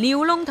撩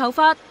窿頭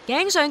髮，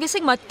頸上嘅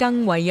飾物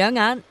更為養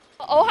眼。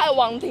我係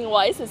王庭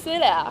偉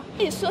Cecilia，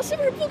 你說是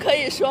不是不可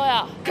以說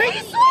呀？可以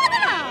說的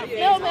啦，沒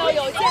有，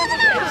有見就可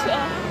以說。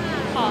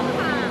好，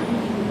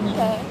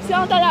對，希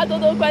望大家多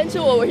多關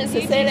注我，我是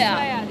Cecilia。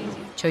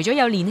除咗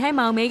有年輕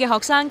貌美嘅學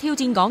生挑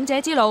戰港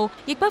姐之路，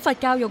亦不乏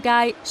教育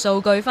界、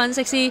數據分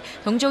析師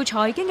同做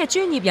財經嘅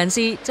專業人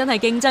士，真係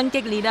競爭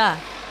激烈啊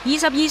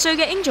！22歲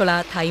嘅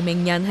Angela 提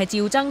名人係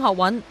趙增學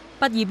韻，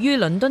畢業於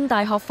倫敦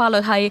大學法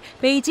律系，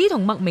被指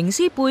同麥明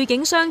詩背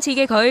景相似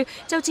嘅佢，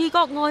就自覺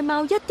外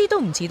貌一啲都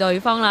唔似對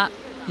方啦。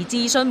而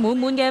自信滿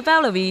滿嘅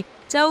Valerie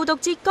就讀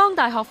浙江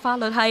大學法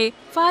律系，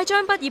快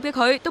將畢業嘅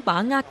佢都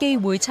把握機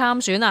會參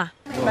選啊！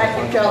畢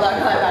業咗2個禮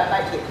拜畢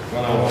業，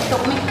讀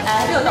咩？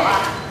邊度讀啊？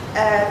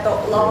讀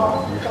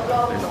咯。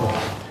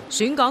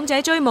選港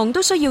姐追夢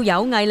都需要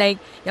有毅力，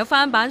有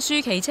翻版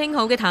舒淇稱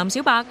號嘅譚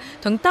小白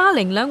同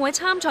Darling 兩位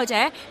參賽者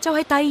就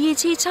係第2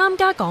次參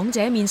加港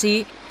姐面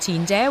試，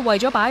前者為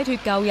咗擺脫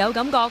舊有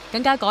感覺，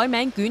更加改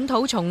名捲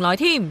土重來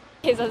添。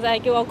其實就係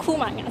叫我箍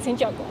埋牙先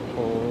着過，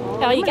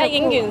但我而家已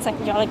經完成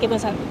咗啦，基本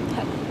上係。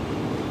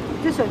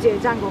即係上次你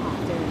爭過下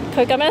啫。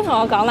佢咁樣同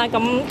我講啦，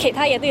咁其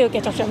他嘢都要繼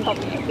續進步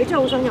嘅。你真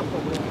係好想入行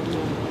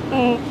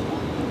嘅。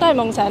都係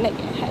夢想嚟嘅，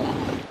係啦。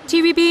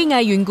TVB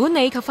藝員管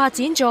理及發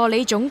展助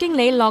理總經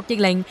理樂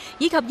奕玲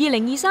以及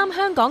2023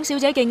香港小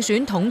姐競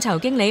選統籌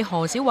經理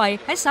何小慧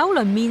喺首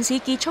輪面試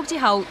結束之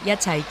後一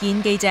齊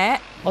見記者。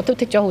我都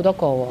剔咗好多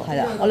個喎。係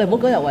啦，我哋唔好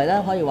講入圍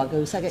啦，可以話叫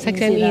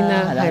second in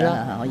啦，係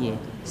啦，可以。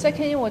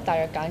second in 會大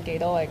約揀幾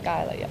多位佳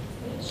麗入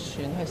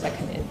選去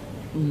second in？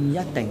 唔一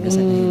定嘅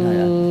second in 係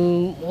啊。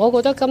我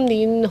覺得今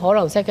年可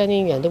能 second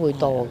in 嘅人都會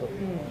多嘅。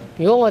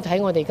如果我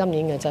睇我哋今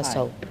年嘅質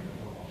素，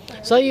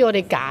所以我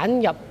哋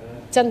揀入。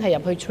真係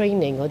入去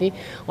training 嗰啲，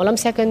我諗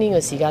second in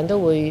嘅時間都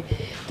會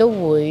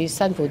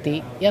辛苦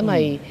啲，因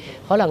為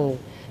可能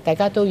大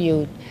家都要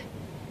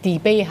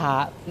debate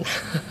下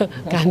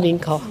揀邊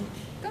個。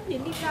今年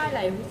啲佳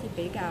麗好似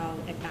比較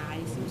大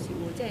少少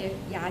喎，即係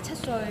27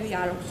歲、26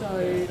歲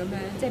咁樣，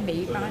即係尾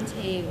班車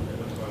咁樣。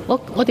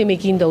我哋未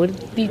見到呢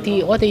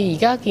啲，我哋而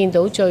家見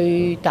到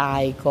最大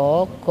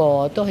嗰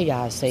個都係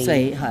24。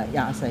係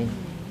24。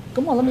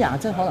咁我諗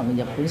27可能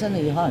入本身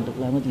你可能讀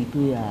2個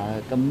degree 啊，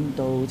咁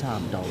都差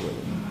唔多嘅。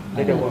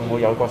你哋會唔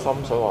會有個心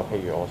水話，譬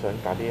如我想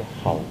揀啲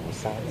後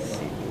生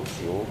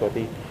少嗰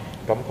啲，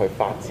咁佢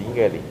發展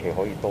嘅年期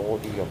可以多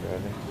啲咁樣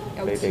咧？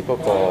你哋嗰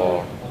個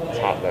策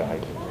略係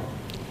點？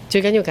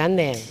最緊要揀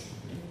靚，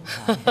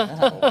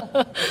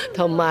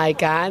同埋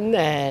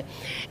揀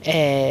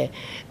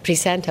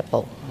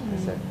presentable。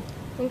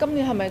咁今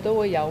年係咪都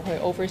會有去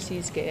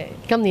overseas 嘅？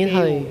今年去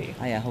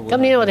係啊，今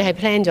年我哋係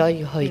plan 咗要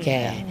去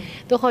嘅，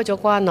都開咗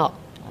關咯，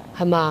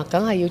係嘛？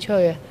梗係要出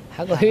去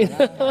行個圈。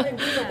下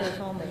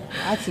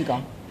一次講，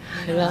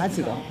係啦，下一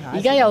次講。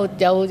而家有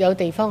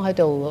地方喺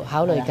度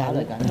考慮緊，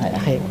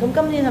係。咁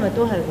今年係咪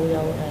都係會有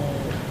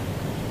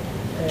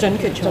準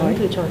決賽同埋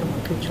決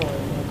賽？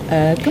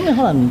今日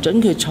可能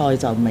準決賽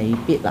就未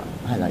必啦，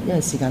係啦，因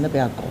為時間都比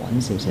較趕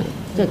少少，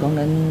即係講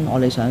緊我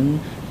哋想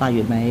8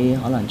月尾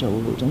可能做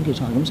總決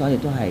賽，咁所以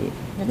都係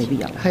未必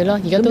有。係咯，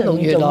而家都6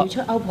月咯。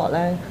出歐博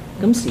咧，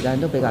咁時間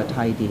都比較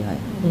tight 啲係。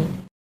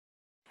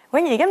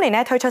泳兒今年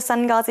咧推出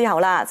新歌之後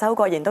啦，周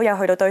國賢都有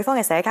去到對方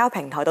嘅社交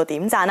平台度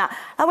點讚啦。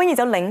阿泳兒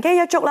就靈機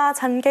一觸啦，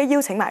趁機邀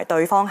請埋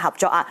對方合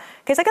作啊。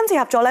其實今次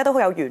合作咧都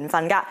好有緣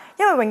分㗎，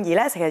因為泳兒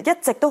咧其實一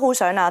直都好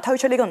想推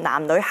出呢個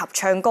男女合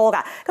唱歌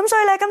㗎，咁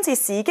所以咧今次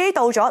時機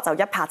到咗就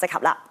一拍即合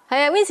啦。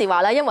係啊 ，Vincy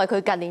話咧，因為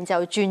佢近年就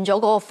轉咗嗰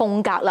個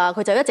風格啦，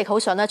佢就一直好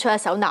想出一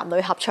首男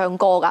女合唱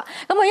歌㗎。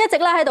咁佢一直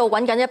咧喺度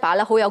揾緊一把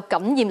咧好有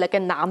感染力嘅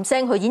男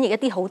聲去演繹一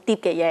啲好 deep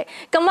嘅嘢。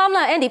咁啱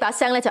啦 ，Andy 把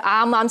聲咧就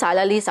啱晒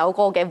咧呢首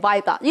歌嘅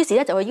vibe 啦，於是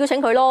咧就去邀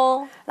請佢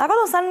咯。嗱，講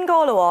到新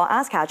歌咯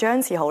 ，Aska 張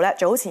志豪咧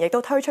早前亦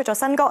都推出咗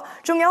新歌，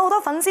仲有好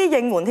多粉絲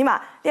應援添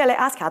啊！呢日咧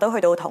Aska 都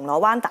去到銅鑼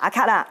灣打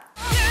卡啦。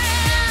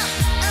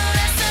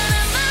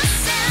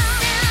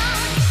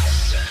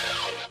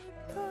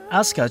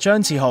Aska 張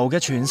志豪嘅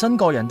全新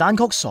個人單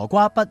曲《傻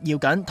瓜不要緊》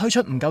推出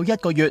唔夠1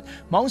個月，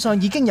網上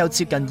已經有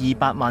接近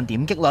200萬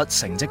點擊率，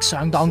成績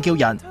相當驕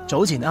人。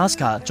早前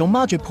Aska 仲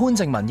孖住潘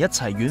靜文一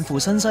齊遠赴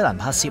新西蘭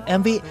拍攝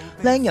MV，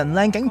 靚人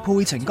靚景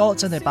配情歌，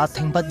真係百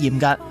聽不厭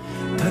㗎。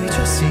退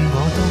出是我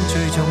當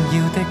最重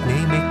要的你，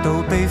覓到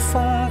避風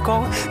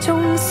港，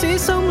縱使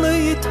心裏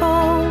熱燙，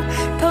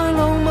太浪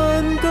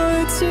漫句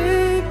子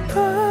不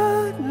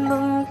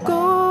能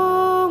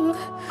講，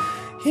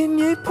然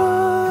而不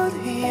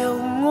由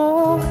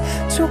我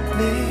祝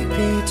你別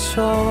再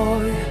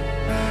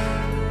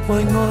為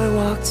愛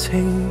或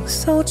情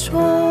受創。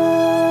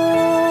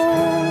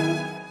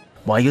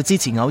為要支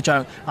持偶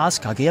像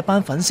Aska 嘅一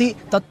班粉絲，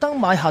特登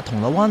買下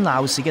銅鑼灣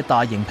鬧市嘅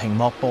大型屏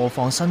幕播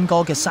放新歌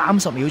嘅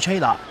30秒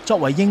trailer， 作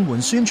為應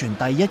援宣傳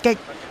第一擊。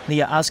呢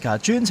日 Aska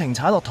專程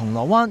踩落銅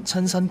鑼灣，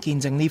親身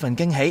見證呢份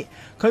驚喜。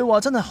佢話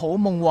真係好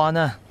夢幻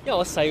啊！因為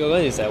我細個嗰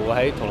陣時成日會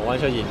喺銅鑼灣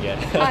出現嘅，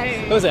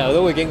咁成日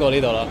都會經過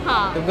呢度啦。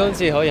咁今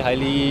次可以喺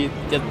呢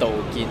一度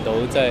見到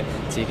即係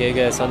自己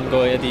嘅新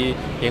歌一啲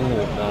應援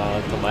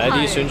啊，同埋一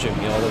啲宣傳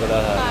片，我都覺得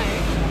係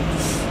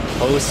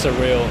好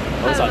surreal，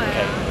 好神奇。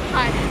係，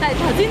但係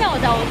頭先咧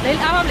你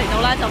啱啱嚟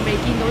到啦，就未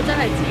見到真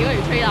係自己嗰條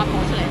trailer 播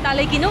出嚟。但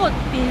係你見到個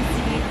電視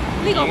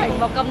呢個屏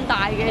幕咁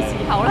大嘅時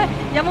候咧，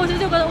有冇少少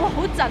覺得哇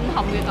好震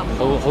撼嘅感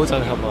覺？好震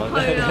撼啊！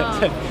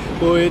即係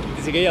會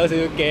自己有少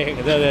少驚，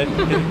真係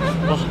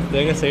哇！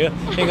你死啦，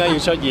應該要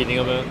出現咁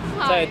樣，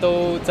即係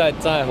都真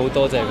係好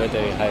多謝佢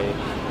哋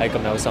係咁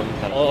有心。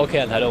我屋企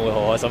人睇到會好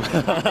開心。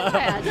係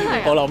啊，真係。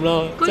我諗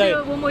咯，佢哋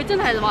會唔會真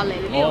係話嚟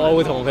呢度？我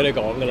會同佢哋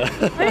講㗎啦。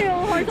哎呀，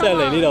好開心！即係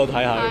嚟呢度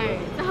睇下。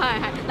係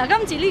嗱，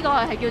今次呢個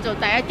係叫做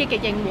第一擊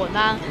嘅應援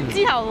啦。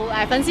之後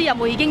粉絲有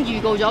冇已經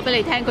預告咗俾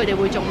你聽，佢哋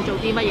會仲做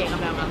啲乜嘢咁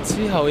樣啊？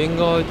之後應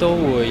該都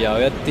會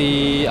有一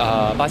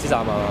啲巴士站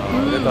啊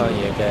呢個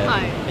嘢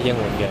嘅應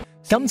援嘅。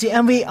今次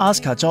MV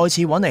Aska 再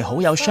次揾嚟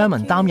好友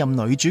Sherman 擔任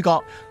女主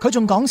角，佢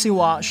仲講笑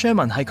話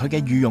Sherman 係佢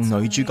嘅御用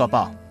女主角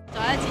噃。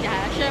再一次就係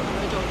Sherman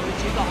去做女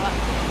主角啦，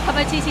係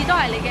咪次次都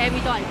係你嘅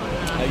MV 都係佢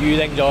啊？預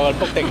定咗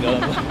，book 定咗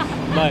啦。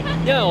唔係，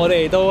因為我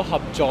哋都合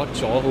作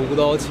咗好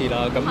多次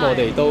啦，咁我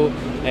哋都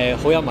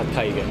好有默契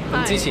嘅。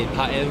咁之前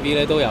拍 MV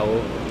咧都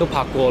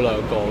拍過2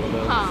個咁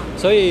樣，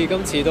所以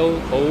今次都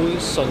好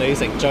順理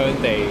成章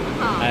地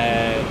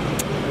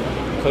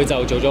佢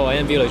就做咗我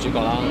MV 女主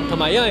角啦。同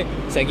埋因為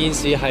成件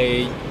事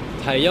係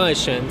因為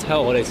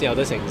Chantel 我哋先有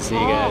得成事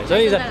嘅，所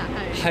以就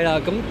係啦。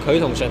咁佢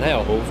同 Chantel 又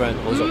好 friend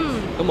好熟，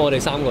咁我哋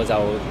3個就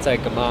即係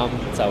咁啱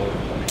就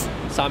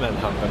3人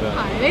行咁樣。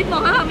你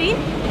望下後面，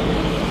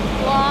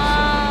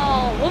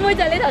哇！會唔會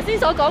就係你頭先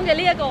所講嘅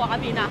呢一個畫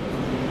面啊？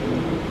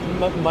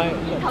唔係，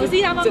頭先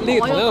啱啱即係呢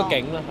同一個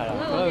景啦，係啦，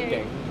同一個景。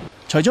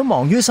除咗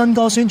忙於新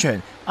歌宣傳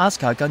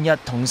 ，Aska 近日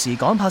同時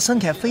趕拍新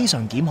劇《非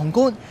常檢控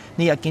官》。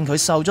呢日見佢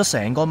瘦咗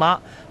成個碼，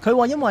佢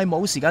話因為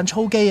冇時間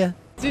操肌啊。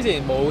之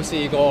前冇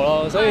試過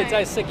咯，所以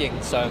真係適應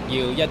上要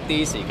一啲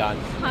時間。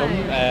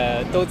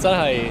咁都真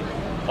係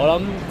我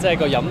諗，即係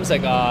個飲食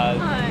啊，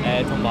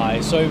同埋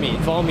睡眠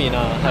方面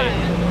啊，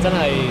係真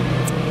係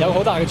有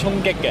好大嘅衝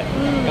擊嘅。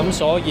咁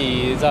所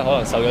以真係可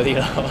能瘦咗啲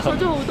啦。瘦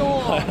咗好多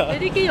喎！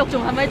你啲肌肉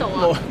仲喺咪度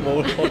啊？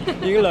冇，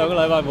已經2個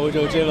禮拜冇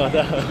做 gym 啦，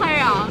真係。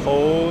係啊。好，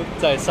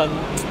真係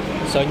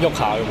想喐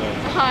下咁樣。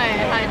係，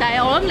但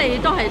係我諗你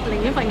都係寧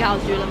願瞓覺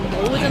住啦，唔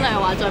好真係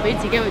話再俾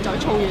自己去再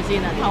操住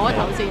先啊，唞一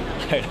唞先。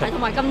係。同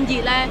埋咁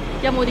熱咧，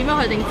有冇點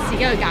樣去令自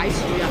己去解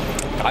暑啊？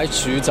解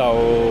暑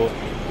就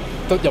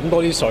都飲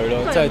多啲水咯，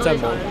真係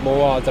冇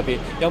話特別。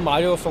有買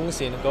咗個風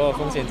扇，嗰個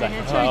風扇正，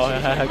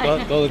係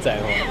嗰度正喎。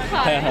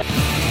係。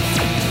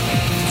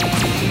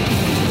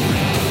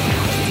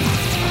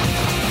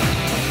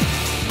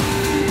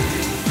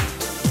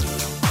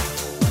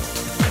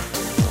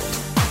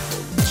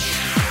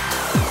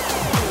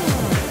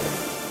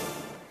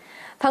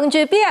憑住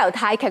BL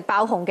泰劇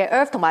爆紅嘅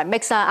Earth 同埋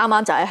Mix 啊，啱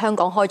啱就喺香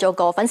港開咗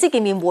個粉絲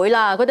見面會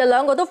啦。佢哋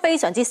2個都非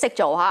常之識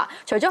做嚇，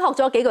除咗學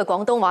咗幾句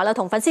廣東話啦，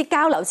同粉絲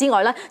交流之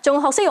外咧，仲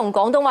學識用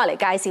廣東話嚟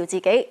介紹自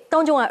己。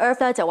當中嘅 Earth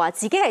咧就話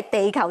自己係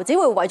地球只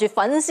會圍住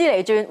粉絲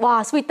嚟轉，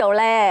哇 sweet 到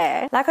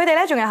咧！嗱，佢哋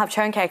咧仲有合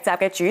唱劇集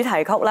嘅主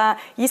題曲啦，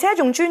而且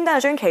仲專登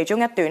將其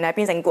中一段咧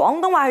變成廣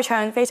東話去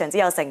唱，非常之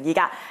有誠意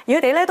㗎。而佢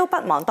哋咧都不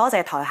忘多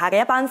謝台下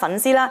嘅一班粉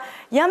絲啦。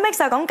而阿 Mix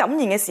講感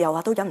言嘅時候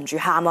啊，都忍唔住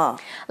喊啊！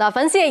嗱，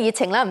粉絲嘅熱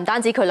情咧唔單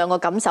止佢2個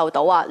感受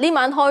到啊！呢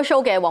晚開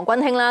show 嘅黃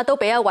君興啦，都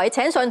俾一位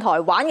請上台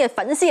玩嘅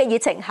粉絲嘅熱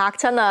情嚇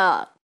親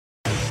啊！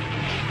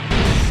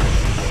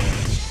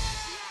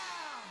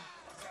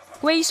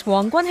 Grace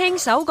黃君興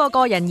首個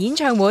個人演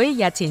唱會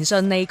日前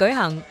順利舉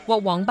行，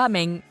獲黃百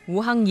鳴、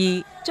胡杏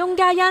兒、鐘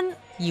嘉欣、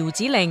姚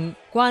子羚、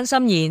關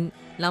心妍、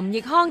林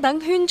奕匡等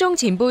圈中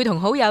前輩同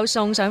好友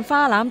送上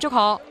花籃祝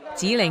賀，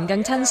子羚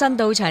更親身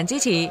到場支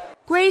持。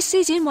Grace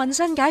施展渾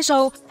身解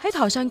數，喺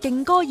台上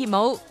勁歌熱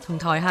舞，同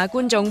台下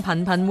觀眾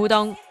頻頻互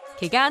動。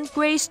期間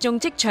Grace 仲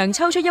即場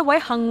抽出一位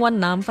幸運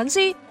男粉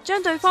絲，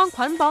將對方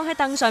捆綁喺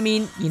凳上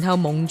面，然後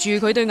蒙住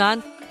佢對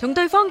眼，同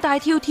對方大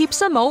跳貼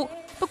身舞。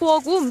不過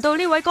估唔到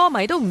呢位歌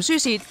迷都唔輸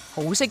蝕，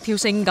好識跳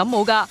性感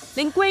舞㗎，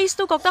令 Grace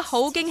都覺得好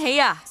驚喜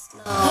啊！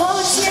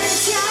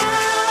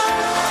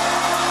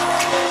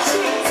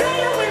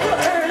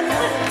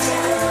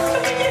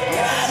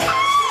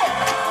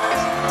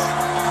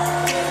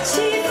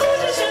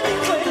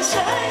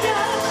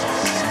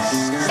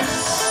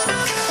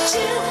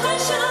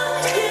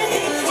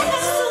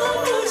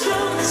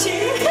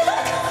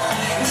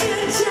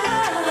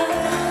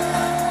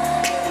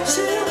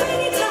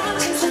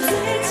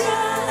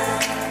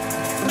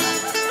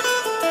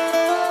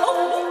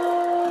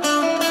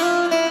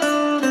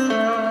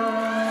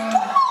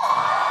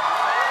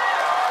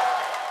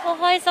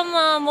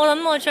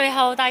我最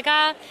後大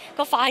家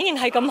個反應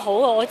係咁好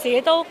啊，我自己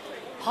都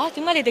嚇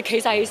點解你哋企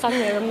晒起身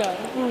嘅咁樣？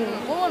會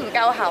唔會唔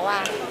夠口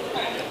啊？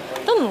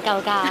都唔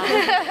夠㗎，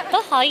都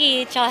可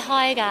以再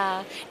開㗎。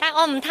但係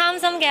我唔貪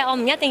心嘅，我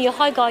唔一定要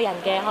開個人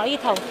嘅，可以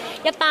同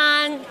一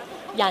班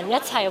人一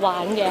齊玩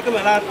嘅。今日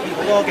啦，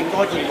好多勁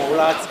多業務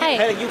啦，體力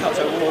要求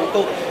上會好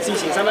高，事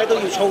前使咪都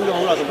要操咗好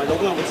耐，同埋老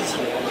公有冇支持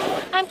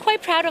？I'm quite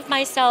proud of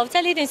myself， 即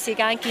係呢段時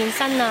間健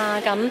身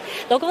啊，咁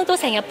老公都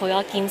成日陪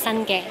我健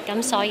身嘅，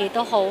咁所以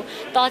都好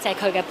多謝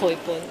佢嘅陪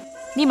伴。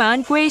呢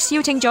晚 Grace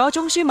邀請咗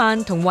鐘舒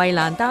漫同衛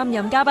蘭擔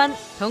任嘉賓，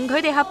同佢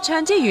哋合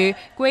唱之餘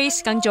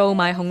 ，Grace 更做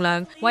埋紅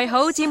娘，為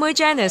好姊妹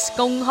Janice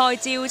公開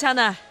招親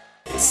啊！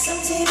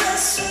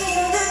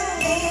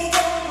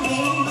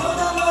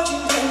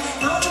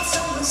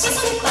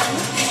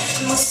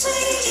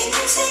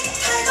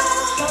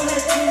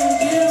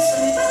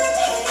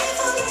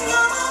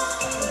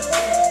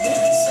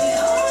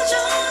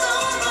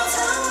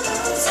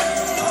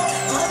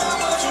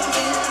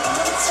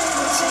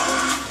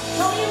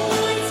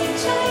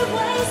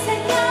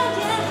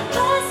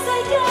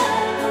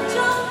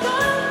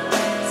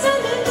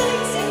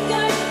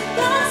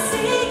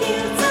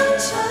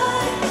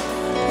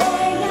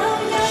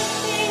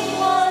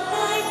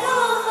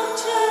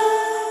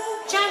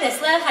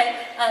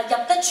入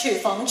得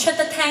廚房出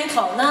得廳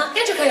堂啦，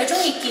跟住佢又中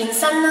意健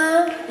身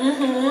啦，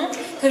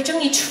佢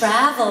中意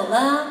travel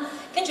啦，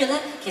跟住咧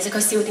其實佢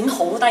笑點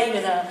好低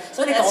㗎咋，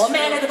所以你講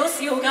咩咧佢都笑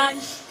㗎。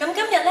咁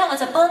今日咧我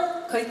就幫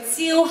佢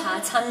招下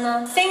親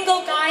啦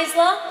 ，single guys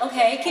啦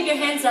 ，OK，keep your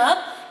hands up，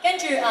 跟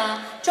住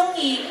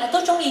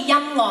都中意音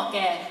樂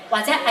嘅或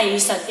者藝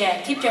術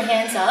嘅 ，keep your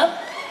hands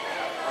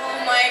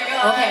up。Oh my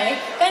god！OK，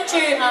 跟住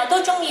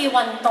都中意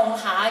運動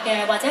下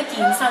嘅或者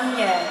健身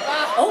嘅。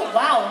哦，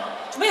哇！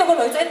做咩有個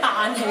女仔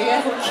彈起嘅？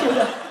好 Q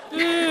啊！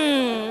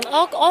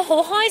我好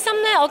開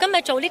心咧！我今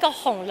日做呢個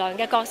紅娘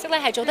嘅角色咧，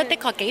係做得的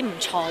確幾唔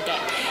錯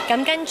嘅。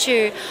咁跟住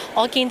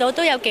我見到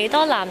都有幾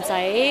多男仔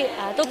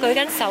都舉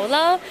緊手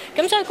啦。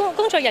咁所以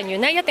工作人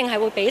員咧一定係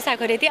會俾晒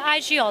佢哋啲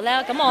IG 我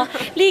咧。咁我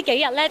呢幾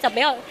日咧就比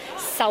較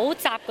搜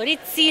集嗰啲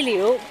資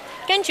料，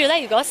跟住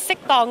咧如果適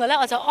當嘅咧，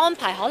我就安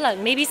排可能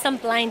maybe some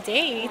blind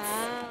dates。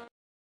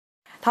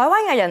台灣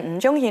藝人吳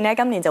宗憲呢，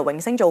今年就榮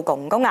升做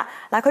公公啊！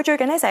嗱，佢最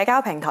近喺社交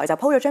平台就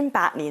po 咗張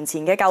8年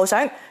前嘅舊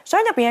相，相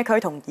入邊嘅佢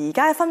同而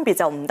家分別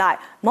就唔大。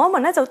網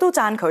民咧就都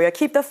讚佢啊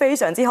keep 得非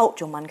常之好，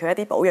仲問佢一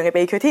啲保養嘅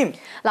秘訣添。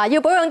嗱，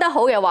要保養得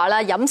好嘅話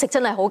咧，飲食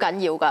真係好緊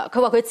要㗎。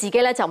佢話佢自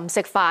己咧就唔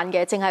食飯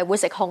嘅，淨係會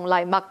食紅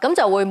藜麥，咁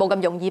就會冇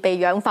咁容易被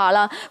氧化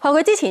啦。佢話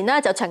佢之前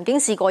咧就曾經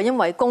試過因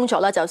為工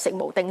作咧就食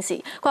無定時。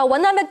佢話揾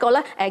啱一個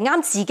咧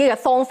啱自己嘅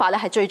方法咧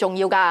係最重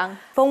要㗎。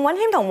馮允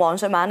謙同黃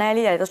淑蔓呢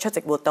日都出席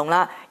活動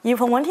啦，而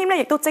馮允謙咧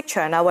亦都即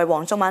場為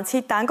黃淑蔓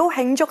切蛋糕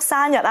慶祝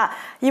生日啊！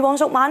而黃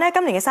淑蔓呢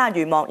今年嘅生日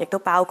願望亦都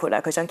包括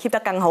佢想 keep 得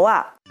更好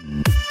啊！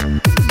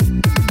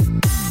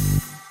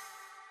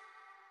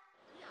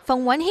馮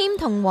允謙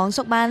同黃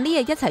淑蔓呢日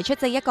一齊出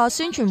席一個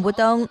宣傳活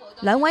動，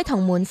兩位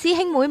同門師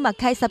兄妹默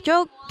契十足。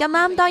咁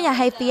啱當日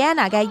係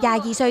Fiona 嘅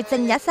22歲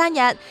正日生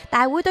日，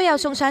大會都有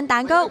送上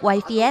蛋糕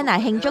為 Fiona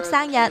慶祝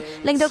生日，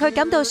令到佢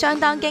感到相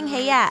當驚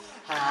喜啊！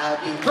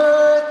 Happy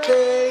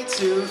birthday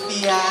to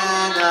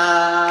Fiona.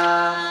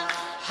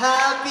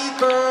 Happy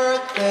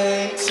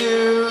birthday to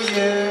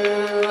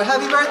you.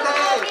 Happy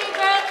birthday.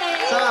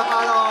 生日快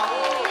樂！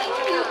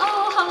我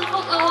好幸福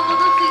啊！我覺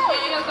得自己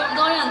有咁多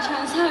人唱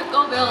生日歌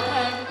俾我聽。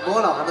唔好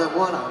流眼淚，唔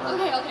好流眼淚。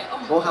OK，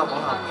 唔好喊，唔好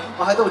喊。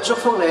我喺度祝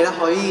福你咧，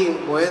可以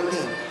每一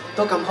年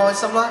都咁開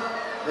心啦。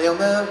你有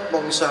咩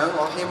夢想？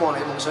我希望你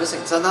夢想成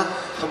真啦，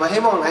同埋希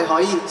望你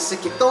可以食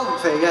極都唔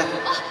肥嘅。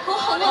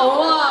好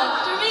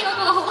啊！最尾嗰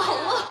個好好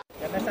啊！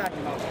有咩生日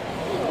願望？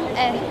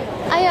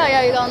哎呀，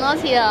又要講多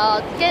次啦！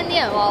驚啲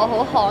人話我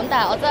好罕，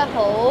但係我真係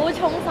好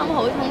衷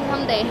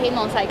心地希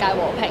望世界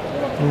和平。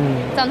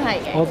真係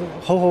嘅。我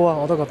好好啊，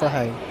我都覺得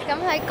係。咁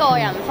喺個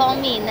人方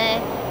面呢，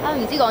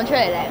唔知講出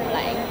嚟靚唔靚，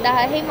但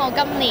係希望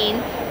今年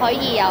可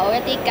以有一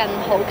啲更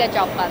好嘅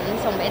作品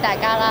送俾大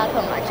家啦，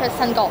同埋出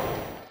新歌。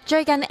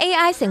最近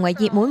AI 成為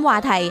熱門話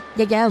題，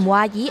亦有人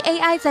話以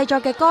AI 製作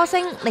嘅歌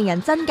聲令人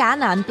真假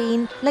難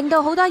辨，令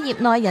到好多業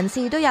內人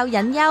士都有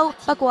隱憂。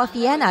不過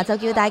Fiona 就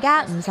叫大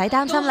家唔使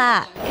擔心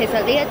啦。其實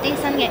呢一啲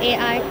新嘅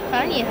AI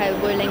反而係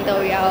會令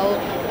到有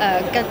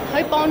更可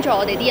以幫助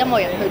我哋啲音樂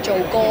人去做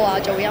歌啊、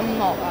做音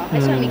樂啊，喺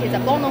上面其實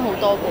幫到好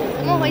多嘅。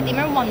咁我可以點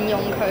樣運用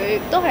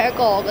佢，都係一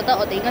個我覺得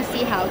我哋應該思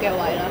考嘅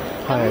位啦。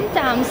咁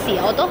暫時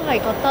我都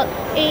係覺得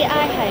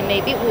AI 係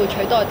未必會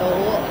取代到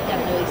人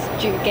類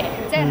住嘅，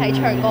即係喺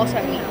唱歌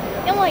上面，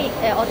因為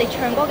我哋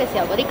唱歌嘅時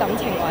候嗰啲感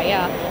情位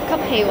啊、吸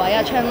氣位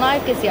啊、唱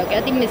live 嘅時候嘅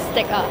一啲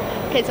mistake 啊，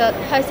其實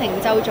係成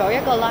就咗一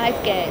個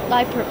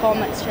live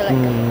performance 出嚟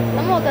嘅。咁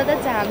我覺得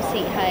暫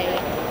時係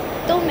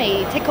都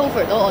未 take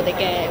over 到我哋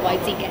嘅位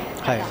置嘅。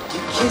係。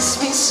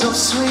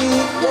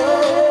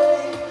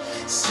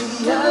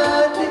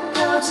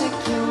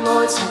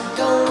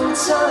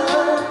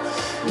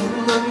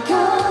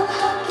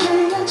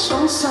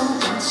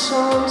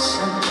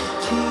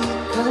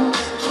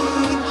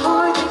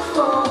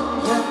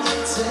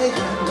這樣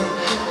離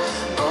去，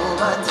無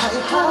問題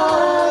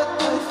下。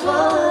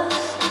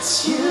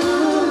It's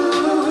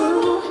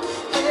you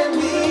and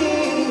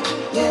me,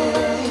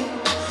 yeah.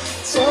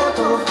 這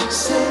部紅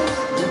色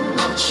任我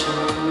全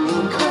面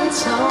驅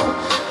走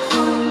風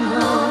浪。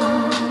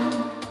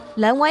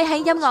兩位喺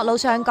音樂路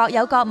上各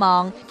有各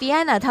忙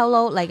 ，Vienna 透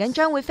露嚟緊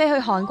將會飛去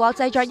韓國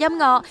製作音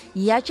樂，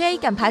而阿 J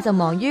近排就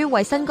忙於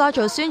為新歌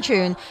做宣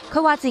傳。佢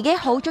話自己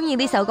好中意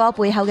呢首歌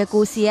背後嘅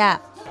故事啊！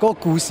嗰個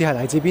故事係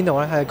嚟自邊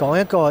度呢？係講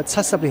一個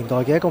70年代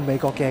嘅一個美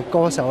國嘅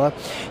歌手啦。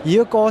而呢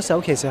個歌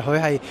手其實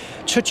佢係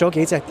出咗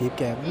幾隻碟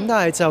嘅，咁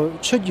但係就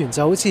出完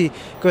就好似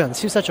個人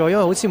消失咗，因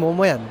為好似冇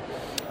乜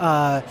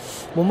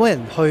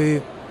人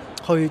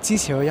去支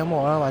持佢音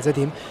樂啦，或者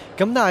點。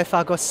咁但係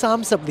發覺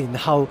30年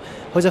後，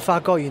佢就發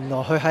覺原來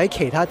佢喺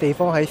其他地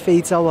方，喺非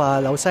洲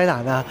啊、紐西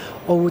蘭啊、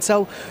澳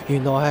洲，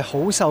原來係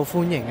好受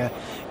歡迎嘅。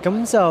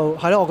咁就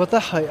係咯，我覺得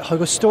係佢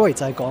個 story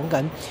就係講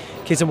緊，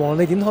其實無論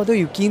你點開都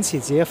要堅持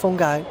自己嘅風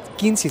格，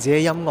堅持自己嘅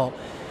音樂，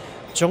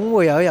總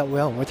會有一日會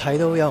有人會睇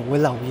到，有人會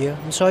留意啊。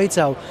咁所以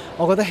就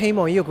我覺得希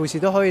望呢個故事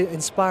都可以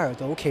inspire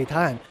到其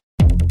他人。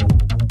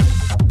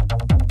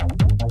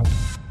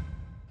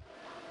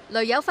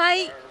雷有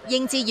輝、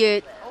應智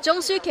越、鐘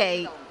舒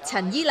琪、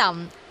陳依林、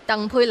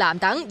鄧佩蘭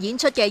等演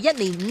出嘅1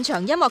連5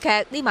場音樂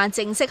劇呢晚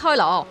正式開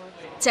鑼。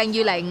鄭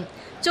裕玲、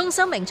鐘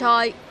心明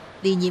菜、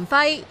連延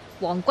輝、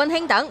黃君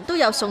興等都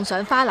有送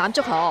上花籃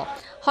祝賀。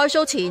開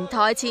show 前，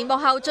台前幕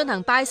後進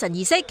行拜神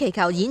儀式，祈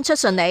求演出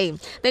順利，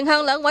並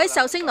向兩位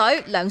壽星女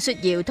梁雪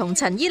瑤同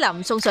陳依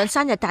林送上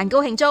生日蛋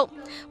糕慶祝。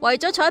為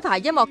咗彩排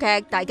音樂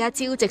劇，大家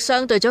朝夕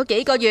相對咗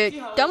幾個月，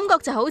感覺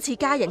就好似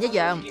家人一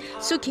樣。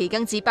Suki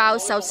更自爆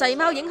受細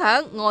貓影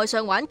響，愛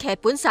上玩劇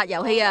本殺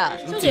遊戲啊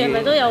 ！Suki 係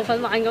咪都有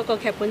份玩嗰個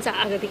劇本殺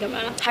啊嗰啲咁樣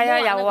啦？係啊，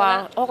有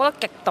啊，我覺得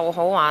極度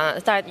好玩啊！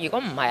但係如果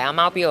唔係阿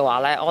貓標嘅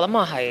話咧，我諗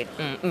我係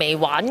未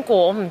玩過，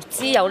我唔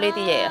知有呢啲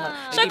嘢。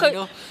所以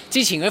佢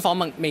之前嗰啲訪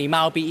問未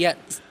貓標一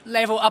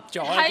level up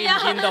咗，見唔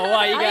見到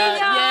啊？依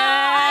家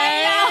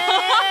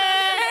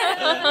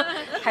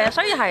係啊，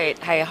所以係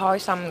開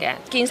心嘅，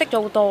見識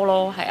咗好多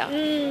咯，係啊。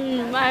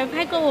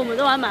Pat 哥會唔會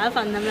都玩埋一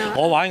份咁樣？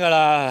我玩㗎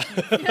啦，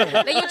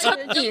你要出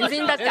現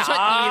先得㗎。出現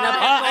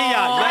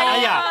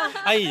啊！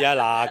哎呀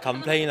嗱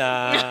complain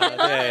啦，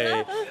即係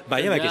唔係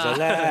因為其實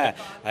咧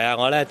係啊，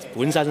我咧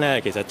本身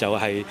咧其實就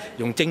係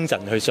用精神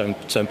去上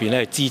邊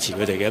咧支持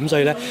佢哋嘅，咁所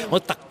以咧我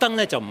特登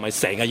咧就唔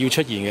係成日要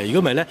出現嘅，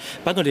如果唔係咧，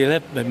等佢哋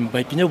咧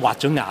咪變咗畫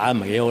咗牙，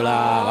唔係幾好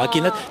啦，或者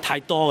見得太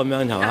多咁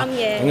樣係嘛，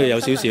等佢有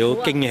少少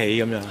驚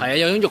喜咁樣。係啊，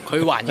有種欲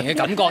拒還迎嘅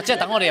感覺，即係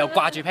等我哋又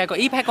掛住 Pat 哥。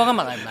咦 Pat 哥今日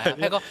係唔係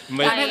Pat 哥？唔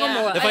係 Pat 哥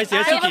冇啊！你費事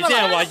阿 Suki 姐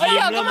係話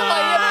厭啦嘛，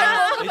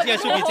你知阿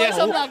Suki 姐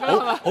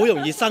好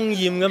容易生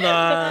厭噶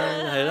嘛，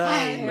係啦。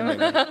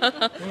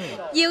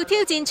要挑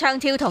戰唱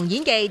跳同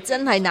演技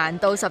真係難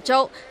度十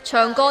足，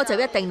唱歌就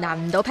一定難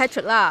唔到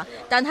Patrick 啦。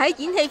但喺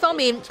演戲方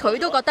面，佢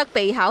都覺得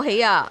被考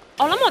起啊！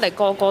我諗我哋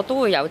個個都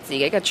會有自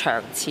己嘅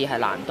場次係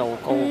難度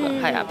高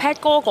嘅，係啊。Pat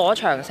哥嗰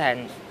場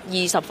成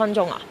20分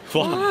鐘啊！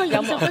哇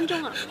，20分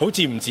鐘啊！好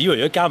似唔止喎，如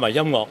果加埋音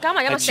樂，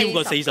係超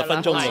過40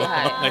分鐘喎。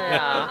係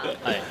啊，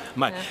係唔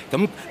係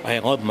咁？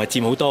我唔係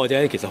佔好多嘅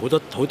啫。其實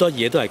好多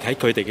嘢都係喺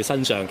佢哋嘅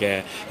身上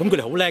嘅。咁佢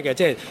哋好叻嘅，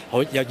即係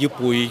又要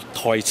背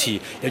台詞，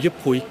又要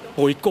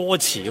背歌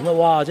詞咁啊！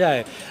哇！真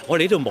係我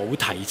哋呢度冇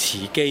提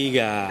詞機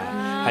㗎，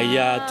係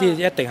啊，即係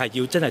一定係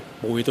要真係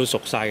背到熟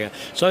晒嘅。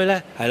所以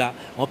咧係啦，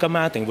我今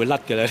晚一定會甩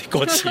㗎啦啲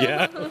歌詞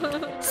啊！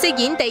飾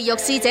演地獄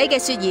使者嘅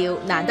雪瑤，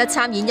難得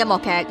參演音樂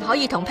劇，可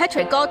以同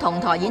Patrick 哥同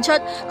台演出，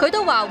佢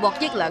都話獲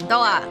益良多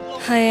啊！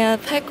係啊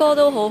 ，Pat 哥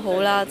都好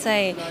好啦，即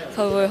係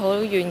佢會好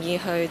願意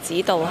去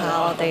指導下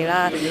我哋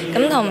啦。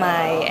咁同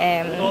埋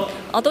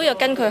我都有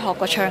跟佢學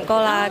過唱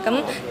歌啦。咁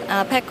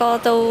Pat 哥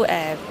都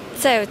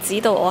即係指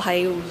導我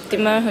係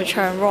點樣去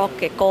唱 rock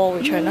嘅歌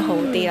會唱得好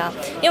啲啦。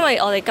因為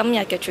我哋今日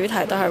嘅主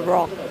題都係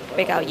rock，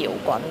比較搖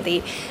滾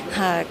啲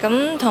係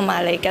咁，同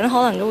埋嚟緊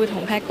可能都會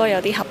同 Pat 哥有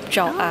啲合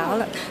作啊。可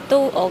能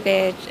都我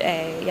嘅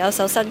有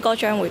首新歌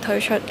將會推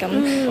出，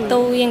咁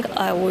都應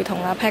該會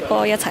同阿 Pat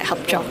哥一齊合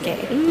作嘅。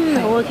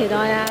好啊，期待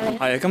啊！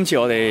係啊，今次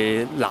我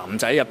哋男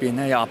仔入邊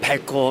咧有阿 Pat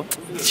哥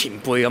前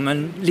輩咁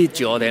樣 lead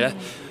住我哋咧，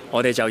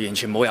我哋就完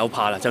全冇有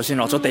怕啦，就算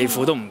落咗地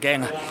府都唔驚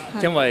啊！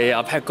因為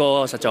阿 Pat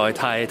哥實在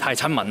太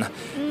親民啦，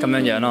咁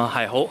樣樣咯，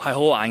係好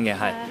玩嘅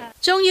係。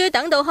終於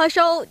等到開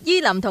show，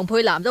 依林同佩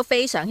蘭都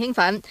非常興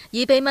奮，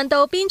而被問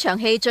到邊場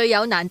戲最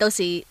有難度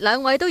時，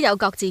兩位都有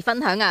各自分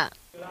享啊！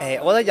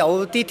我覺得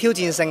有啲挑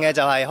戰性嘅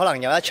就係可能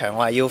有一場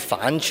我係要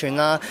反串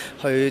啦，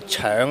去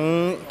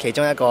搶其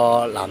中一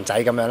個男仔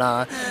咁樣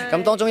啦。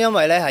咁當中因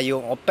為咧係要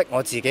我逼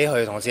我自己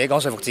去同自己講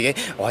說服自己，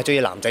我係中意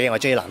男仔嘅，我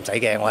係中意男仔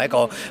嘅，我係一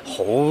個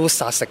好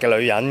殺食嘅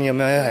女人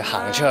咁樣係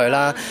行出去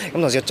啦。咁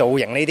同時造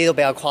型呢啲都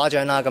比較誇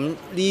張啦。咁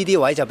呢啲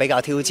位就比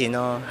較挑戰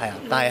咯，係啊。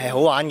但係好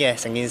玩嘅，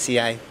成件事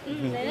係。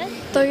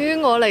對於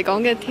我嚟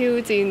講嘅挑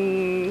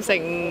戰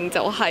性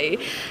就係、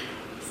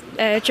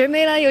最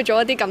尾咧要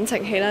做一啲感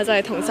情戲啦，就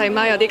係同細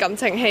貓有啲感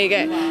情戲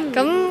嘅。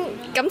咁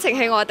感情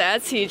戲我係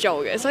第一次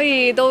做嘅，所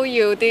以都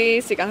要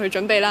啲時間去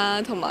準備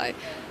啦，同埋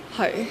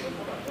係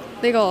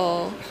呢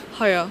個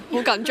係啊，好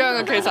緊張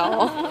啊！其實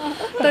我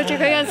對住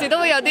佢有陣時都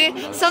會有啲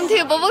心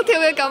跳、卜卜跳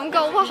嘅感覺，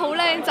哇，好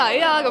靚仔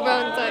啊！咁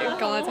樣即係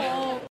講下啫。